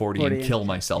 I'll be 40 and 40. kill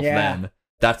myself Yeah. then.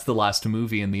 That's the last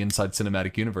movie in the inside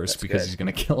cinematic universe That's because good. he's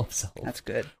going to kill himself. That's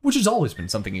good. Which has always been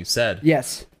something he's said.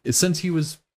 Yes. Since he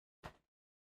was,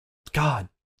 God,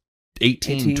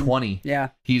 18, 20. Yeah.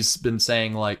 He's been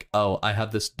saying like, oh, I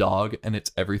have this dog and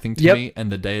it's everything to Yep. me,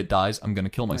 and the day it dies, I'm going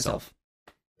to kill myself.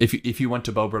 If you went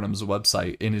to Bo Burnham's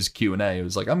website, in his Q&A, it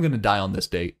was like, I'm going to die on this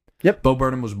date. Yep. Bo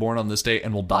Burnham was born on this date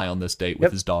and will die on this date with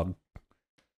Yep. his dog.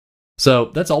 So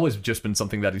that's always just been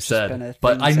something that he been a said. thing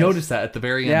But I he says. noticed that at the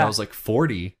very end, Yeah. I was like,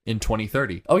 40 in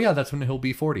 2030. Oh yeah, that's when he'll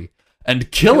be 40. And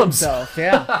kill himself.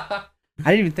 Yeah. I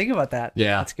didn't even think about that.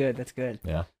 Yeah. That's good. That's good.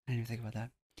 Yeah. I didn't even think about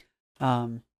that.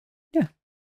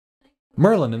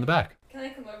 Merlin in the back. Can I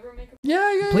come over and make a...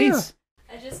 Yeah. Please.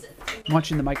 I just... I'm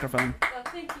watching the microphone.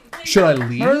 Thank you. Should I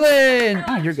leave? Merlin!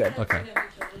 Oh, you're good. Okay.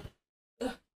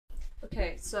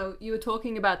 Okay, so you were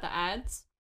talking about the ads.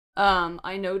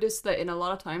 I noticed that in a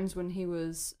lot of times when he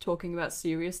was talking about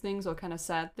serious things or kind of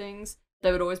sad things,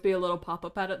 there would always be a little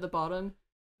pop-up ad at the bottom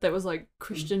that was like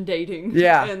Christian dating.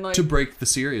 Yeah. And like, To break the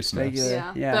seriousness. Regular.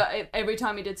 yeah. Yeah. But every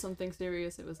time he did something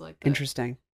serious, it was like that.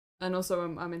 Interesting. And also,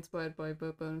 I'm inspired by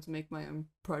Bo Burnham to make my own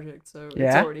project, so it's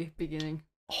Yeah? already beginning.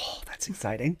 Oh, that's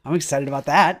exciting. I'm excited about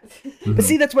that. Mhm. But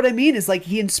see, that's what I mean. Is like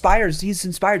he's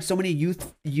inspired so many youths.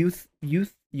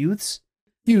 Youths.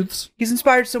 He's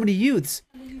inspired so many youths.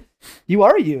 You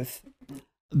are a youth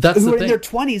That's who the are in thing. their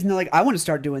 20s and they're like, I want to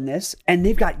start doing this, and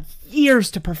they've got years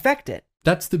to perfect it.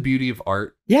 That's the beauty of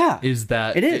art, Yeah. is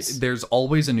that It is. there's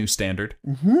always a new standard.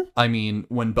 Mm-hmm. I mean,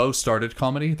 when Bo started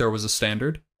comedy, there was a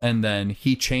standard, and then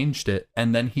he changed it,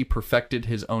 and then he perfected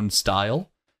his own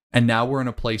style, and now we're in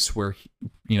a place where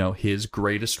his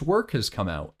greatest work has come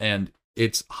out, and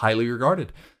it's highly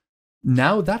regarded.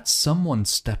 Now that's someone's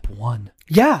step one.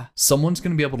 Yeah. Someone's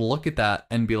going to be able to look at that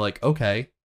and be like, okay,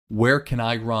 where can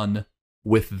I run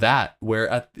with that?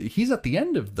 He's at the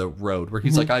end of the road where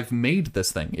he's Mhm. like, I've made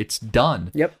this thing. It's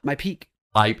done. Yep. My peak.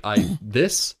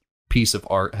 This piece of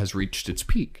art has reached its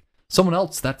peak. Someone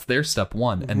else, that's their step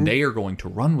one, Mhm. and they are going to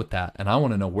run with that. And I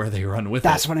want to know where they run with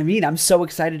That's it. what I mean. I'm so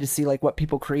excited to see like what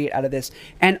people create out of this.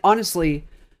 And honestly,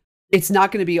 it's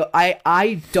not going to be.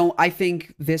 I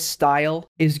think this style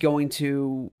is going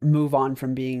to move on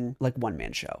from being like one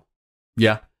man show.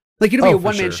 Yeah. Like it'll be Oh, a for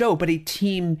one man sure. show, but a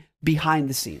team behind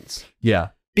the scenes. Yeah.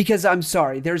 Because I'm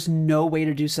sorry, there's no way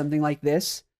to do something like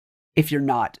this if you're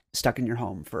not stuck in your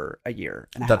home for a year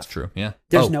and a half. That's true. Yeah.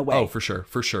 There's no way. Oh, for sure.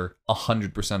 For sure.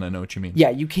 100%. I know what you mean. Yeah,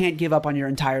 you can't give up on your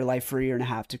entire life for a year and a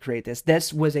half to create this.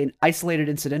 This was an isolated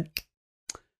incident.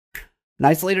 An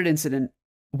isolated incident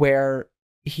where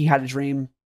he had a dream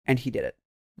and he did it.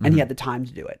 And he Mhm. had the time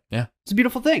to do it. Yeah. It's a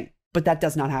beautiful thing. But that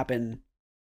does not happen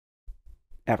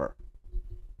ever.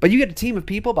 But you get a team of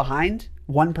people behind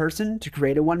one person to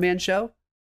create a one-man show.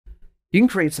 You can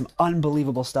create some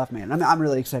unbelievable stuff, man. I'm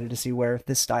really excited to see where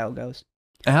this style goes.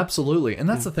 Absolutely. And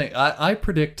that's the thing. I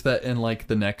predict that in like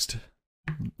the next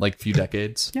few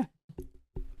decades. Yeah.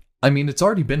 I mean, it's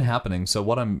already been happening. So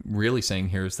what I'm really saying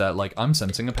here is that like I'm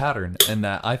sensing a pattern, and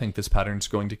that I think this pattern is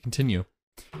going to continue.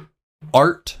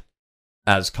 Art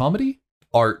as comedy,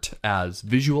 art as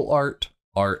visual art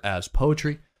as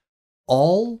poetry,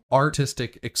 all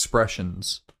artistic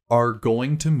expressions are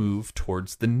going to move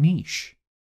towards the niche.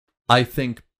 I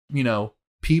think,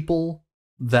 people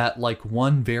that like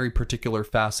one very particular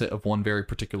facet of one very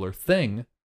particular thing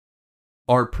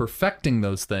are perfecting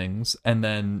those things, and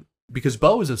then because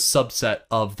Bo is a subset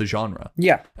of the genre,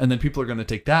 Yeah. and then people are going to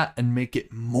take that and make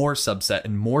it more subset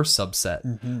and more subset.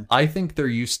 Mm-hmm. I think there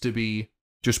used to be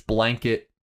just blanket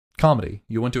comedy.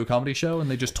 You went to a comedy show and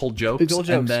they just told jokes, They told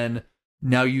jokes. and then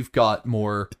now you've got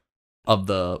more of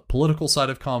the political side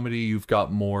of comedy. You've got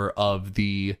more of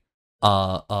the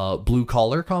blue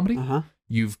collar comedy. Uh-huh.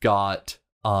 You've got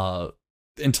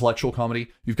intellectual comedy.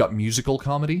 You've got musical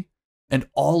comedy, and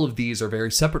all of these are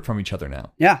very separate from each other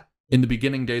now. Yeah. In the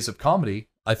beginning days of comedy,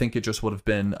 I think it just would have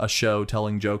been a show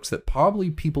telling jokes that probably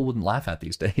people wouldn't laugh at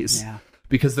these days. Yeah.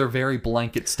 because they're very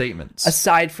blanket statements.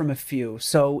 Aside from a few.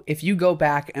 So if you go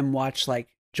back and watch like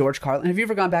George Carlin, have you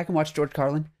ever gone back and watched George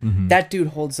Carlin? Mhm. That dude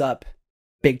holds up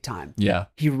big time. Yeah.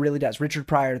 He really does. Richard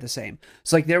Pryor, the same.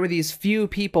 So like there were these few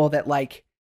people that like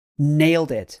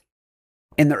nailed it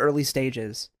in the early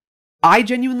stages. I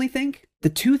genuinely think the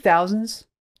 2000s,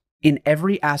 in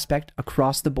every aspect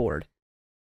across the board,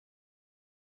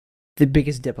 the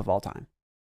biggest dip of all time.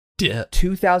 Yeah.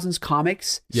 2000s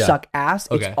comics Yeah. suck ass.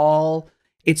 Okay.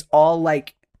 It's all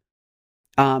like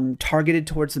targeted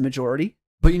towards the majority.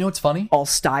 But you know what's funny? All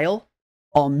style,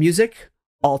 all music,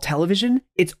 all television.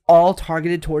 It's all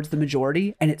targeted towards the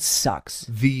majority, and it sucks.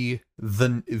 The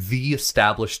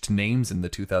established names in the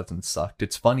 2000s sucked.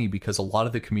 It's funny because a lot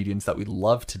of the comedians that we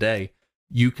love today,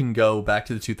 you can go back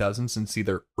to the 2000s and see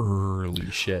their early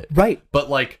shit. Right. But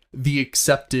like the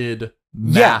accepted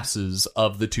masses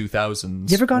of the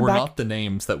 2000s You ever gone were back- not the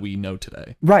names that we know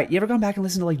today. Right. You ever gone back and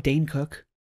listened to like Dane Cook?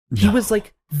 He No. was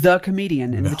like the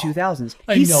comedian in No. the 2000s.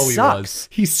 I He know sucks.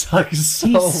 he was. He sucks so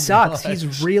He sucks. much.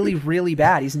 He's really, really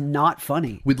bad. He's not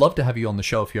funny. We'd love to have you on the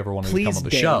show if you ever wanted to Please, come on the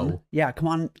Dane. show. Yeah, come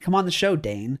on the show,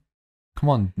 Dane. Come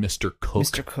on, Mr. Cook.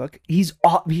 Mr. Cook.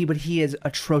 But he is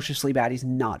atrociously bad. He's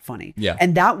not funny. Yeah.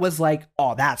 And that was like,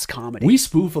 oh, that's comedy. We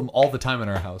spoof him all the time in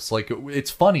our house. Like,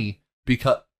 it's funny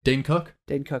because Dane Cook,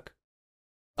 Dane Cook.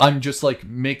 I'm just like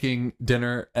making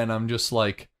dinner and I'm just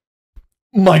like,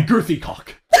 my girthy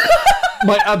cock.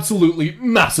 My absolutely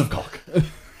massive cock.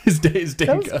 His Dane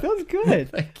Cook. That was good.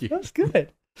 Thank you. That was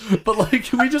good. But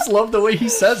like, we just love the way he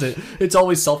says it. It's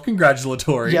always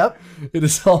self-congratulatory. Yep. It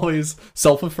is always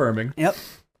self-affirming. Yep.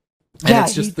 And Yeah,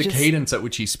 it's just he the cadence at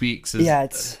which he speaks. Is, Yeah,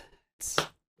 it's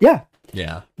yeah.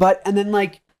 Yeah. But and then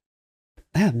like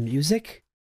music.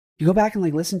 You go back and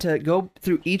like go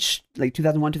through each like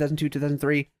 2001, 2002,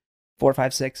 2003, 4,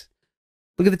 5, 6.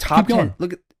 Look at the top Keep going. 10.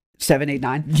 Look at 7, 8,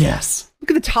 9. Yes.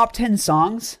 Look at the top 10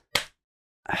 songs.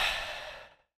 But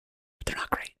they're not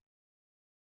great.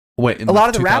 Wait, in A lot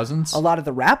of the the 2000s? rap, a lot of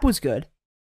the rap was good.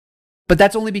 But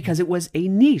that's only because it was a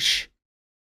niche.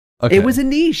 Okay. It was a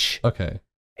niche. Okay.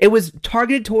 It was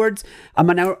targeted towards a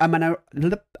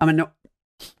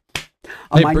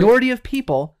Hey, minority of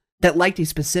people that liked a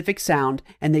specific sound,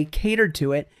 and they catered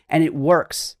to it, and it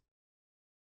works.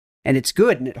 And it's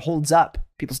good, and it holds up.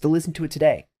 People still listen to it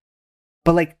today.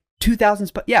 But like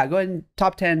 2000s, yeah, go ahead and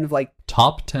top 10 of like...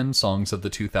 Top 10 songs of the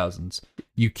 2000s.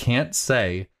 You can't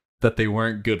say that they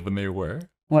weren't good when they were.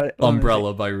 What?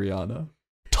 Umbrella by Rihanna.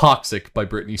 Toxic by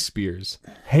Britney Spears.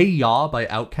 Hey Ya by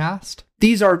Outkast.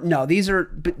 These are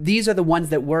the ones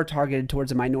that were targeted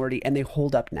towards a minority, and they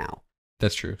hold up now.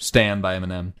 That's true. Stan by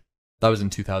Eminem. That was in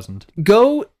 2000.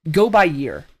 Go by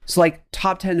year. So like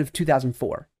top 10 of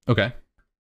 2004. Okay.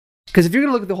 Because if you're going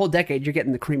to look at the whole decade, you're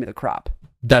getting the cream of the crop.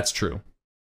 That's true.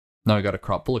 Now I got a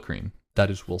crop full of cream. That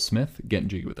is Will Smith, Getting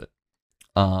Jiggy With It.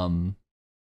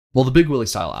 Well, the Big Willie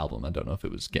Style album, I don't know if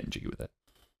it was Getting Jiggy With It.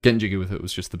 Getting Jiggy With It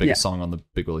was just the biggest song on the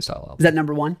Big Willie Style album. Is that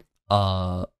number one?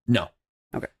 No.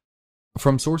 Okay.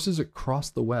 From sources across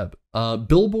the web.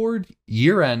 Billboard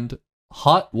year-end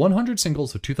Hot 100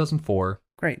 singles of 2004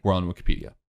 Great. were on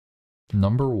Wikipedia.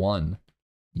 Number 1,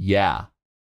 Yeah,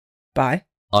 Bye.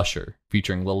 Usher,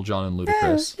 featuring Lil Jon and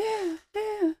Ludacris.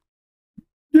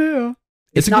 Yeah.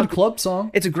 It's a not good club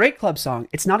song. It's a great club song.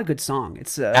 It's not a good song.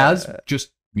 It's As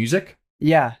just music,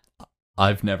 yeah.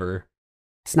 I've never...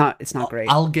 It's not great.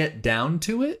 I'll get down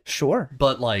to it, Sure.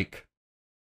 but like...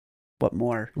 What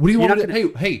more? What do you You're want me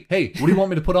not to... Hey, what do you want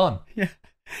me to put on? Yeah.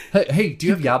 Hey, do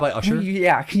you have Yeah by Usher?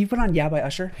 Yeah. Can you put on Yeah by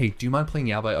Usher? Hey, do you mind playing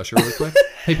Yeah by Usher really quick?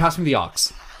 Hey, pass me the aux.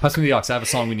 Pass me the aux. I have a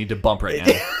song we need to bump right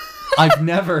now.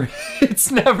 It's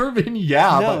never been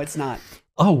Yeah. No, but- it's not.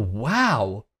 Oh,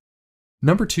 wow.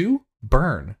 Number 2,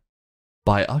 Burn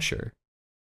by Usher.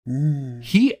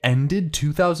 He ended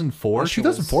 2004. Usher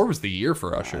 2004 was the year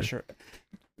for Usher. Usher.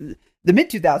 The mid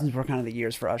 2000s were kind of the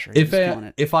years for Usher. He was killing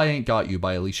it. If I Ain't Got You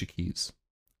by Alicia Keys.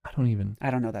 I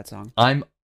don't know that song.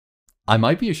 I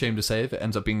might be ashamed to say if it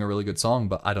ends up being a really good song,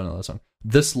 but I don't know that song.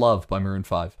 This Love by Maroon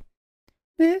 5.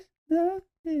 It's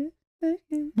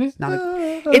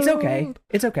okay.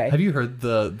 It's okay. Have you heard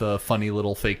the funny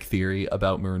little fake theory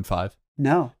about Maroon 5?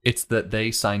 No. It's that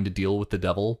they signed a deal with the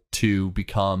devil to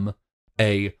become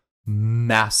a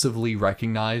massively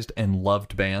recognized and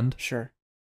loved band. Sure.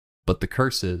 But the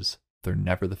curse is they're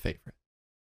never the favorite.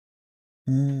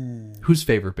 Whose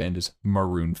favorite band is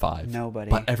Maroon 5? Nobody.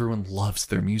 But everyone loves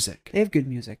their music. They have good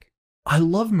music. I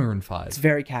love Maroon 5. It's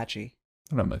very catchy.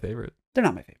 They're not my favorite. They're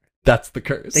not my favorite. That's the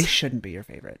curse. They shouldn't be your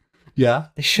favorite. Yeah.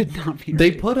 They should not be your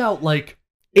They favorite. put out like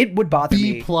it would bother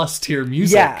B me. plus tier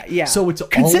music. Yeah. So it's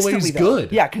Consistently, always though.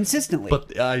 good. Yeah, consistently.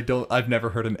 But I've never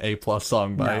heard an A plus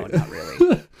song by. No, not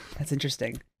really. That's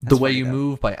interesting. The That's Way funny, You though.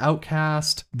 Move by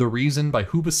Outcast, The Reason by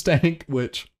Hoobastank,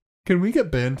 which can we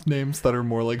get band names that are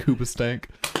more like Hoobastank?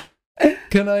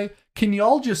 Can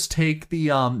y'all just take the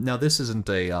now this isn't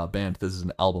a band, this is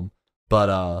an album,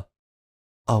 but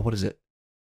what is it?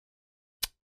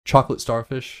 Chocolate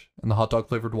Starfish and the Hot Dog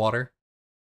Flavored Water.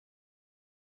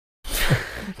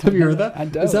 Have you heard that? I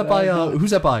don't. Is that by I don't.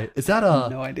 who's that by? Is that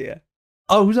No idea.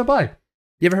 oh, who's that by?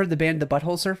 You ever heard the band The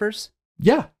Butthole Surfers?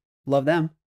 Yeah. Love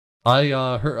them.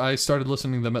 I started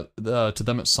listening to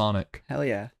them at Sonic. Hell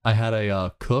yeah. I had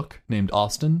a cook named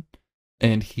Austin,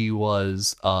 and he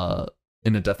was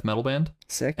in a death metal band,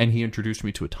 Sick. and he introduced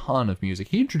me to a ton of music.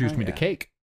 He introduced Oh, me to yeah. Cake.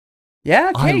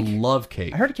 Yeah, I Cake. love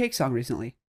Cake. I heard a Cake song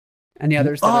recently. And the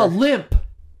others that Oh, are Limp.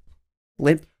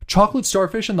 Limp. Chocolate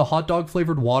Starfish and the Hot Dog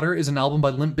Flavored Water is an album by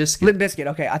Limp Bizkit. Limp Bizkit.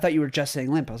 Okay, I thought you were just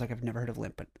saying Limp. I was like, I've never heard of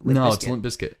Limp, but Limp No, Bizkit. it's Limp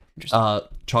Bizkit. Interesting.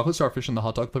 Chocolate Starfish and the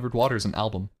Hot Dog Flavored Water is an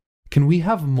album. Can we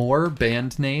have more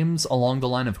band names along the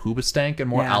line of Hoobastank and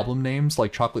more Yeah. album names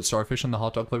like Chocolate Starfish and the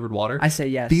Hot Dog Flavored Water? I say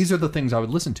yes. These are the things I would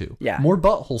listen to. Yeah. More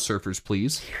Butthole Surfers,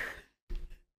 please.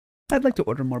 I'd like to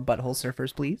order more Butthole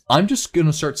Surfers, please. I'm just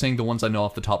gonna start saying the ones I know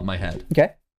off the top of my head.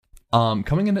 Okay.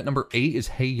 Coming in at number 8 is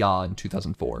Hey Ya in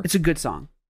 2004. It's a good song.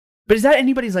 But is that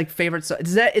anybody's like favorite song?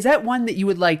 Is that one that you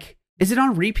would like? Is it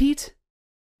on repeat?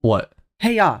 What?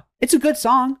 Hey ya. It's a good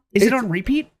song. Is it It's- on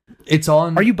repeat? It's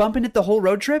on. Are you bumping it the whole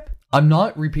road trip? I'm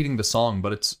not repeating the song,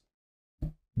 but it's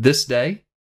this day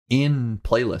in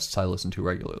playlists I listen to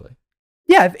regularly.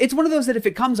 Yeah, it's one of those that if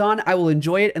it comes on, I will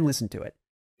enjoy it and listen to it.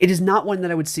 It is not one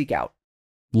that I would seek out.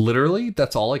 Literally,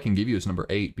 that's all I can give you is number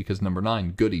 8, because number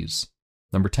 9, Goodies.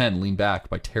 Number 10, Lean Back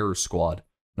by Terror Squad.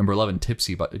 Number 11,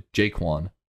 Tipsy by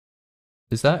Jaquan.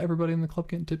 Is that Everybody in the Club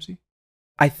Getting Tipsy?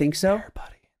 I think so.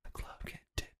 Everybody in the club getting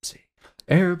tipsy.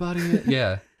 Everybody,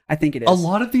 yeah. I think it is. A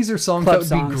lot of these are songs Club that would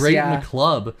songs, be great in yeah. the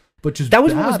club, but just That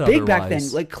was what bad was big back then.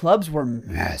 otherwise. Like clubs were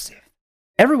massive.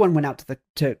 Everyone went out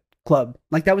to club.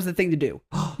 Like that was the thing to do.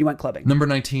 You went clubbing. Number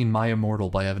 19, My Immortal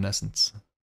by Evanescence.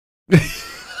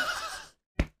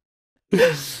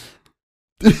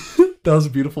 That was a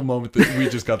beautiful moment that we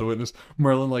just got to witness.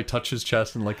 Merlin like touched his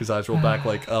chest and like his eyes rolled back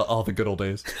like all the good old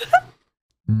days.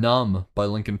 Numb by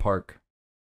Linkin Park.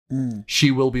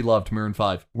 She Will Be Loved, Maroon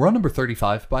 5. We're on number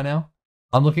 35 by now.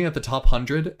 I'm looking at the top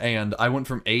 100 and I went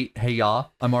from 8, Hey Ya.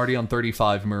 I'm already on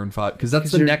 35, Maroon 5, because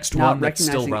that's the you're next not one that's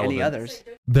still recognizing relevant. any others.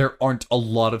 There aren't a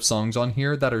lot of songs on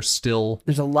here that are still...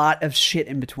 There's a lot of shit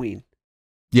in between.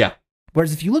 Yeah.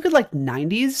 Whereas if you look at like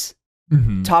 90s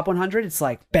Mhm. top 100, it's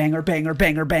like banger, banger,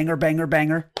 banger, banger, banger,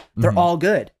 banger. They're Mhm. all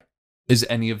good. Is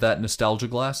any of that nostalgia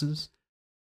glasses?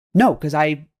 No, because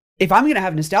if I'm gonna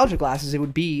have nostalgia glasses, it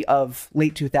would be of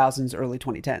late 2000s, early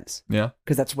 2010s, Yeah.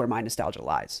 because that's where my nostalgia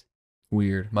lies.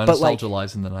 Weird. My But, like- nostalgia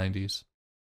lies in the 90s.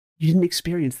 You didn't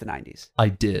experience the 90s I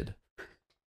did.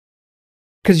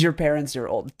 because your parents are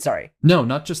old. Sorry, No,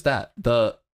 not just that.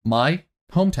 My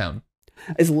hometown,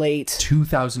 is late.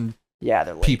 2,000 Yeah,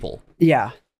 they're late. people.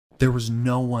 Yeah, There was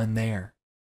no one there.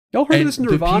 y'all heard of And this the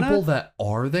Nirvana? people that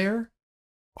are there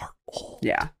are old.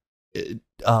 Yeah,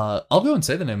 I'll go and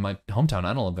say the name of my hometown.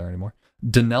 I don't live there anymore.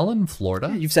 Dunellen,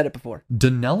 Florida. you've said it before.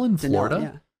 Dunellen, Danelle, Florida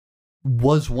yeah.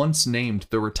 was once named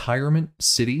the retirement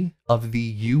city of the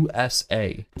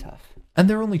USA. Tough. And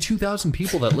there are only 2,000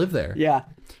 people that live there. Yeah,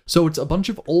 So it's a bunch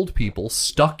of old people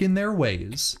stuck in their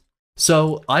ways.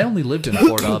 So I only lived in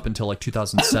Florida up until like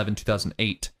 2007,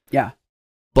 2008. yeah.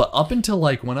 But up until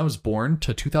like when I was born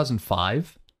to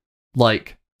 2005,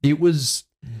 like it was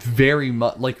very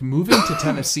much like moving to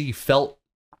Tennessee felt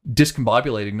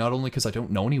discombobulating, not only because I don't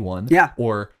know anyone Yeah.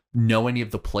 or know any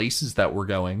of the places that we're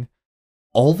going.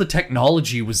 All the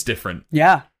technology was different.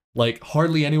 Yeah, Like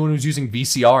hardly anyone was using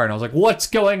VCR, and I was like, what's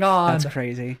going on? that's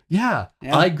crazy. Yeah.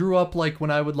 Yeah. I grew up like when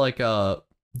I would like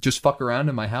just fuck around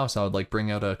in my house, I would like bring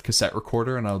out a cassette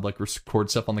recorder and I would like record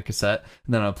stuff on the cassette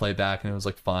and then I'd play back and it was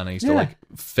like fun. I used to Yeah. like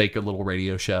fake a little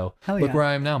radio show. Hell Look yeah. where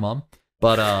I am now, Mom.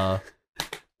 But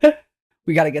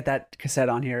We got to get that cassette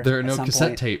on here. there are at no some cassette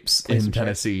point. tapes Play some in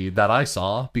Tennessee that I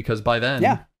saw because by then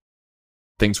Yeah.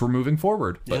 things were moving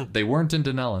forward, but Yeah. they weren't in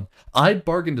Dunellen. I'd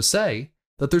bargain to say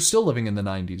that they're still living in the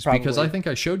 90s because Probably. I think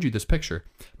I showed you this picture.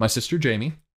 My sister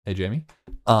Jamie, hey Jamie,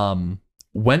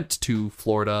 went to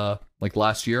Florida like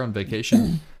last year on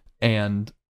vacation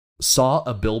and saw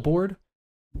a billboard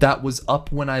that was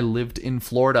up when I lived in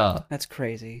Florida. That's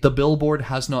crazy. The billboard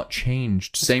has not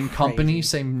changed. Same company, crazy.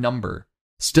 same number.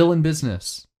 Still in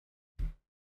business.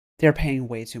 They're paying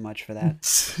way too much for that.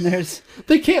 There's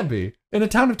They can't be. In a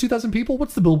town of 2,000 people,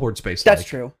 what's the billboard space that's like?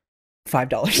 true.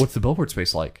 $5. What's the billboard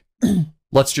space like?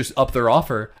 Let's just up their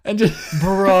offer and just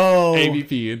Bro.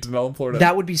 ABP into Melbourne, Florida.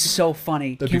 That would be so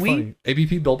funny. That'd Can be funny.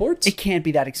 ABP billboards? It can't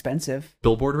be that expensive.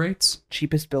 Billboard rates?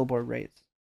 Cheapest billboard rates.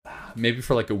 Maybe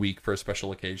for like a week for a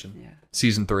special occasion. Yeah.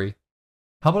 Season 3.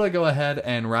 How about I go ahead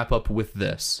and wrap up with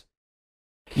this?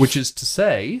 Which is to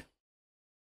say,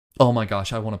 oh my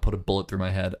gosh, I want to put a bullet through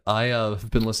my head. I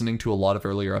have been listening to a lot of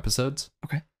earlier episodes.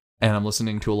 Okay. And I'm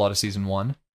listening to a lot of season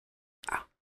 1. Ah.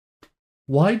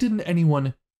 Why didn't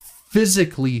anyone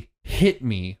physically hit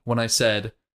me when I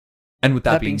said, and with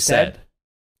that being said,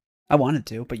 I wanted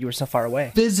to, but you were so far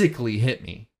away. physically hit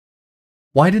me?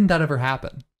 Why didn't that ever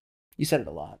happen? You said it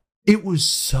a lot. It was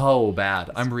so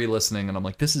bad. I'm re-listening and I'm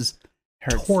like, this is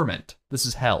Hurts. torment. This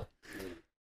is hell.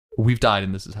 We've died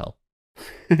and this is hell.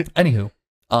 Anywho,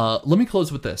 let me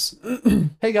close with this.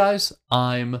 Hey guys,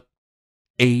 I'm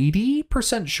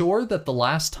 80% sure that the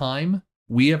last time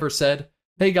we ever said,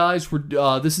 hey guys, we're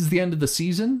this is the end of the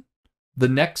season. The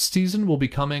next season will be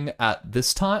coming at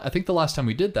this time. I think the last time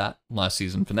we did that, last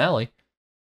season finale,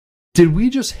 did we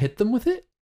just hit them with it?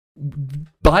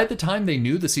 By the time they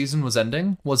knew the season was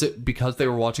ending, was it because they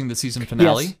were watching the season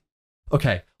finale? Yes.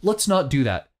 Okay, let's not do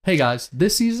that. Hey guys,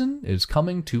 this season is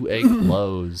coming to a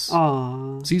close.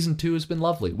 Aww. Season 2 has been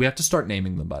lovely. We have to start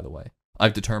naming them, by the way.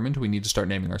 I've determined we need to start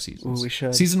naming our seasons. Ooh, we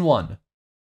should. Season 1,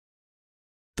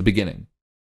 The Beginning.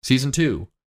 Season 2,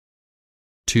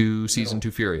 Season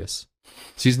 2 Furious.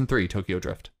 Season 3, Tokyo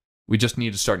Drift. We just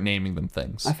need to start naming them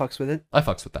things. I fucks with it. I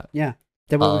fucks with that. Yeah.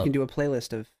 That way we can do a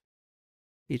playlist of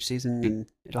each season and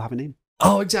it'll have a name.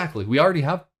 Oh, exactly. We already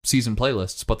have season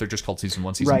playlists, but they're just called Season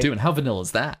 1, Season Right. 2. And how vanilla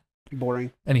is that?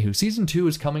 Boring. Anywho, Season 2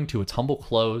 is coming to its humble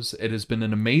close. It has been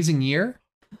an amazing year.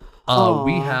 Aw.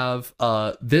 We have,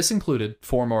 this included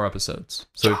 4 more episodes.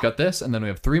 So we've got this, and then we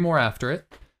have 3 more after it.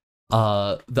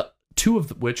 The 2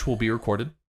 of which will be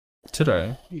recorded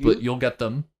today, but you'll get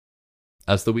them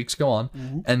as the weeks go on.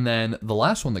 Mm-hmm. And then the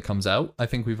last one that comes out, I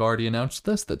think we've already announced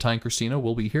this, that Ty and Christina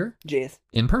will be here Jace.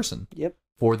 in person Yep.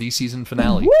 for the season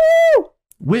finale. Woo!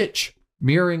 Which,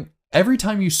 mirroring, every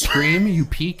time you scream, you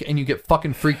peek, and you get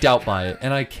fucking freaked out by it.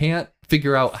 And I can't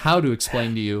figure out how to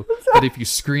explain to you that if you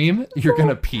scream, you're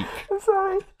gonna peek. I'm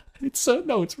sorry. It's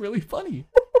it's really funny.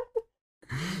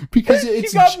 Because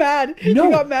it's you got mad. No,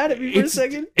 You got mad at me for a it's-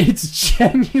 second. It's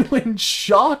genuine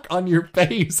shock on your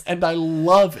face, and I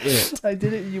love it. I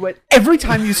did it and you went, every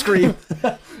time you scream.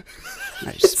 I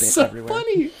just It's spit so everywhere.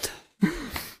 funny.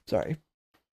 Sorry.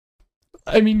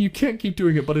 I mean, you can't keep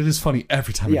doing it, but it is funny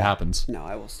every time it Yeah. happens. No,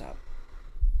 I will stop.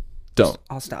 Don't.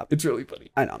 I'll stop. It's really funny.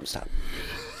 I know, I'm stop.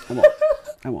 I won't.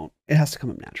 I won't. It has to come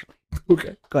up naturally.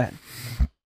 Okay. Go ahead.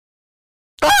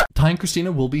 Ty and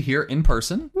Christina will be here in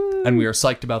person, and we are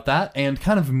psyched about that. And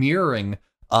kind of mirroring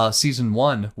season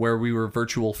 1, where we were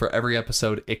virtual for every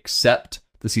episode except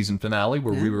the season finale,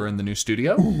 where we were in the new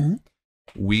studio. Mm-hmm.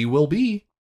 We will be,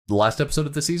 the last episode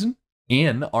of the season,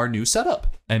 in our new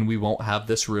setup. And we won't have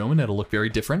this room, and it'll look very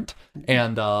different.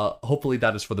 And hopefully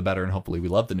that is for the better, and hopefully we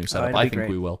love the new setup. it'll I be think great.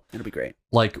 we will. It'll be great.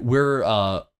 Like, we're,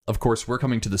 of course, we're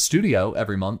coming to the studio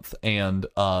every month, and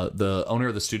the owner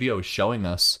of the studio is showing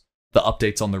us the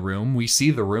updates on the room. We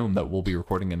see the room that we'll be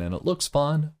recording in, and it looks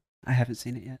fun. I haven't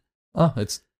seen it yet. Oh,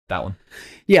 it's that one.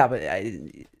 Yeah, but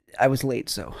I was late,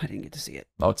 so I didn't get to see it.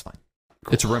 Oh, it's fine.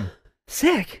 It's a room.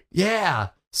 Sick. Yeah.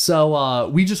 So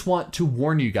we just want to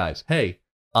warn you guys. Hey,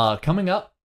 coming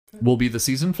up will be the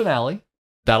season finale.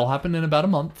 That'll happen in about a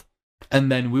month.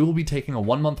 And then we will be taking a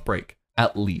 1-month break,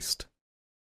 at least.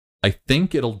 I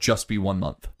think it'll just be 1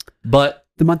 month. But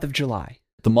The month of July.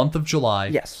 the month of July.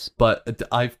 Yes. But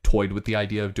I've toyed with the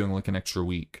idea of doing like an extra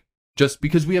week. Just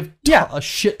because we have a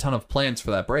shit ton of plans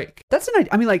for that break. That's an idea.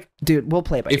 I mean, like, dude, we'll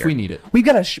play it by If ear. we need it. We've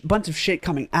got a bunch of shit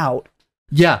coming out.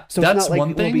 Yeah, So that's it's not like one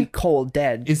we'll thing. be cold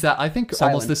dead. Is that I think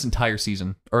Silent. almost this entire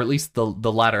season, or at least the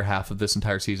latter half of this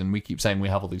entire season, we keep saying we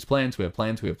have all these plans, we have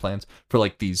plans for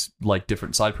like these like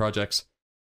different side projects.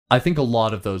 I think a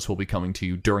lot of those will be coming to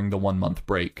you during the 1-month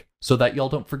break, so that y'all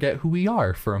don't forget who we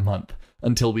are for a month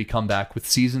until we come back with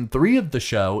season 3 of the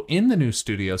show in the new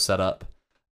studio setup.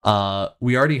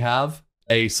 We already have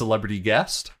a celebrity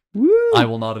guest. Woo! I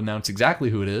will not announce exactly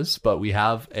who it is, but we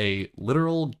have a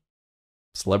literal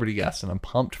celebrity guest, and I'm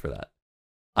pumped for that.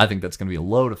 I think that's going to be a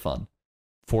load of fun.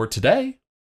 For today,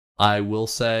 I will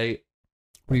say,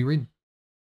 what are you reading?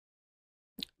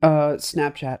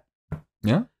 Snapchat.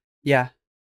 Yeah? Yeah.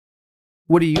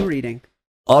 What are you reading?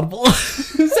 Audible?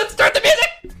 Let's start the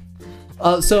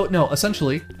music! No,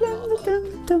 essentially,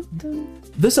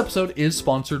 this episode is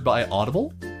sponsored by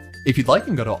Audible. If you'd like, you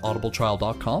can go to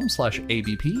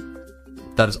audibletrial.com/ABP.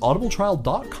 That is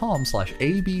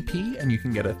audibletrial.com/ABP, and you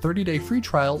can get a 30-day free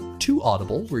trial to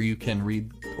Audible where you can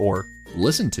read or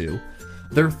listen to.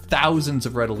 There are thousands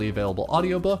of readily available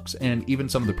audiobooks, and even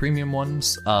some of the premium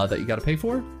ones that you got to pay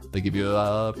for, they give you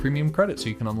a premium credit so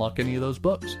you can unlock any of those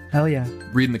books. Hell yeah.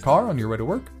 Read in the car on your way to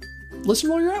work. Listen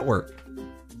while you're at work.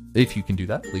 If you can do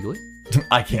that legally.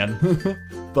 I can.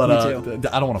 But Me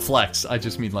I don't want to flex. I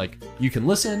just mean like you can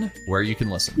listen where you can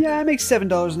listen. Yeah, I make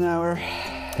 $7 an hour.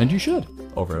 And you should.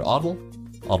 Over at Audible,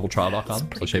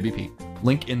 audibletrial.com/ABP.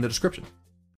 Link in the description.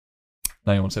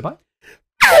 Now you want to say bye?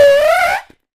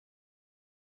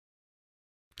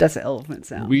 That's an elephant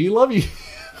sound. We love you.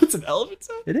 It's an elephant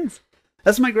sound? It is.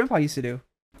 That's what my grandpa used to do.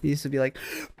 He used to be like,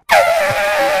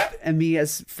 and me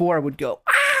as 4 would go,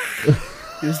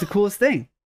 It was the coolest thing.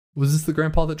 Was this the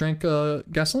grandpa that drank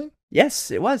gasoline?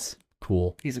 Yes, it was.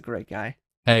 Cool. He's a great guy.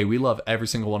 Hey, we love every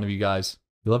single one of you guys.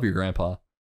 We love your grandpa.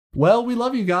 Well, we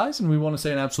love you guys, and we want to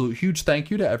say an absolute huge thank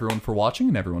you to everyone for watching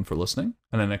and everyone for listening,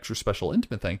 and an extra special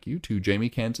intimate thank you to Jamie,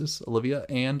 Kansas, Olivia,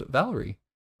 and Valerie,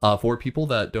 4 people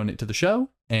that donate to the show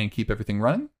and keep everything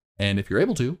running. And if you're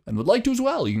able to, and would like to as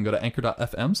well, you can go to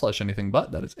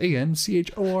anchor.fm/anythingbut. That is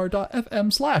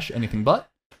anchor.fm/anythingbut.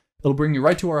 It'll bring you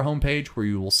right to our homepage where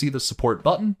you will see the support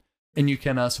button, and you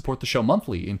can support the show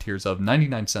monthly in tiers of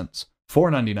 99 cents,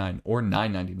 $4.99, or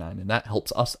 $9.99, and that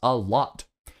helps us a lot.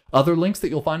 Other links that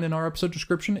you'll find in our episode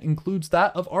description includes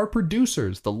that of our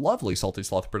producers, the lovely Salty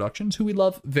Sloth Productions, who we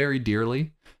love very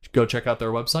dearly. Go check out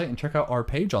their website and check out our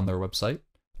page on their website,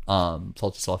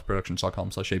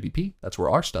 saltyslothproductions.com/ABP. That's where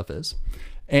our stuff is.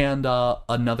 And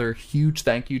another huge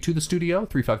thank you to the studio,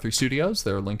 353 Studios.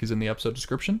 Their link is in the episode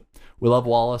description. We love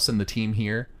Wallace and the team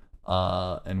here,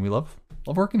 and we love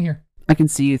working here. I can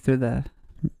see you through the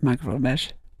microphone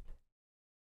mesh.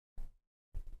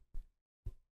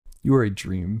 You are a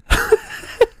dream.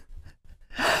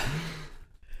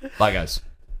 Bye, guys.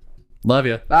 Love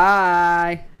you.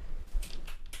 Bye.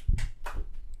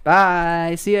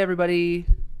 Bye. See you, everybody.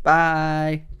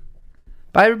 Bye.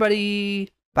 Bye,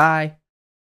 everybody. Bye.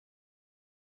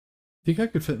 Think I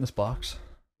could fit in this box?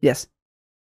 Yes.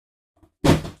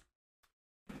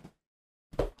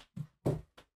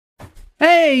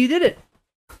 Hey, you did it.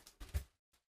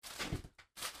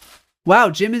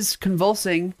 Wow, Jim is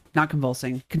contracting. Jim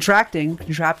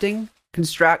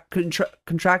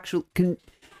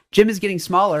is getting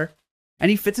smaller, and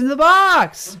he fits into the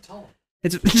box. I'm tall.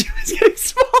 Jim is getting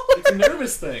smaller. It's a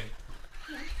nervous thing.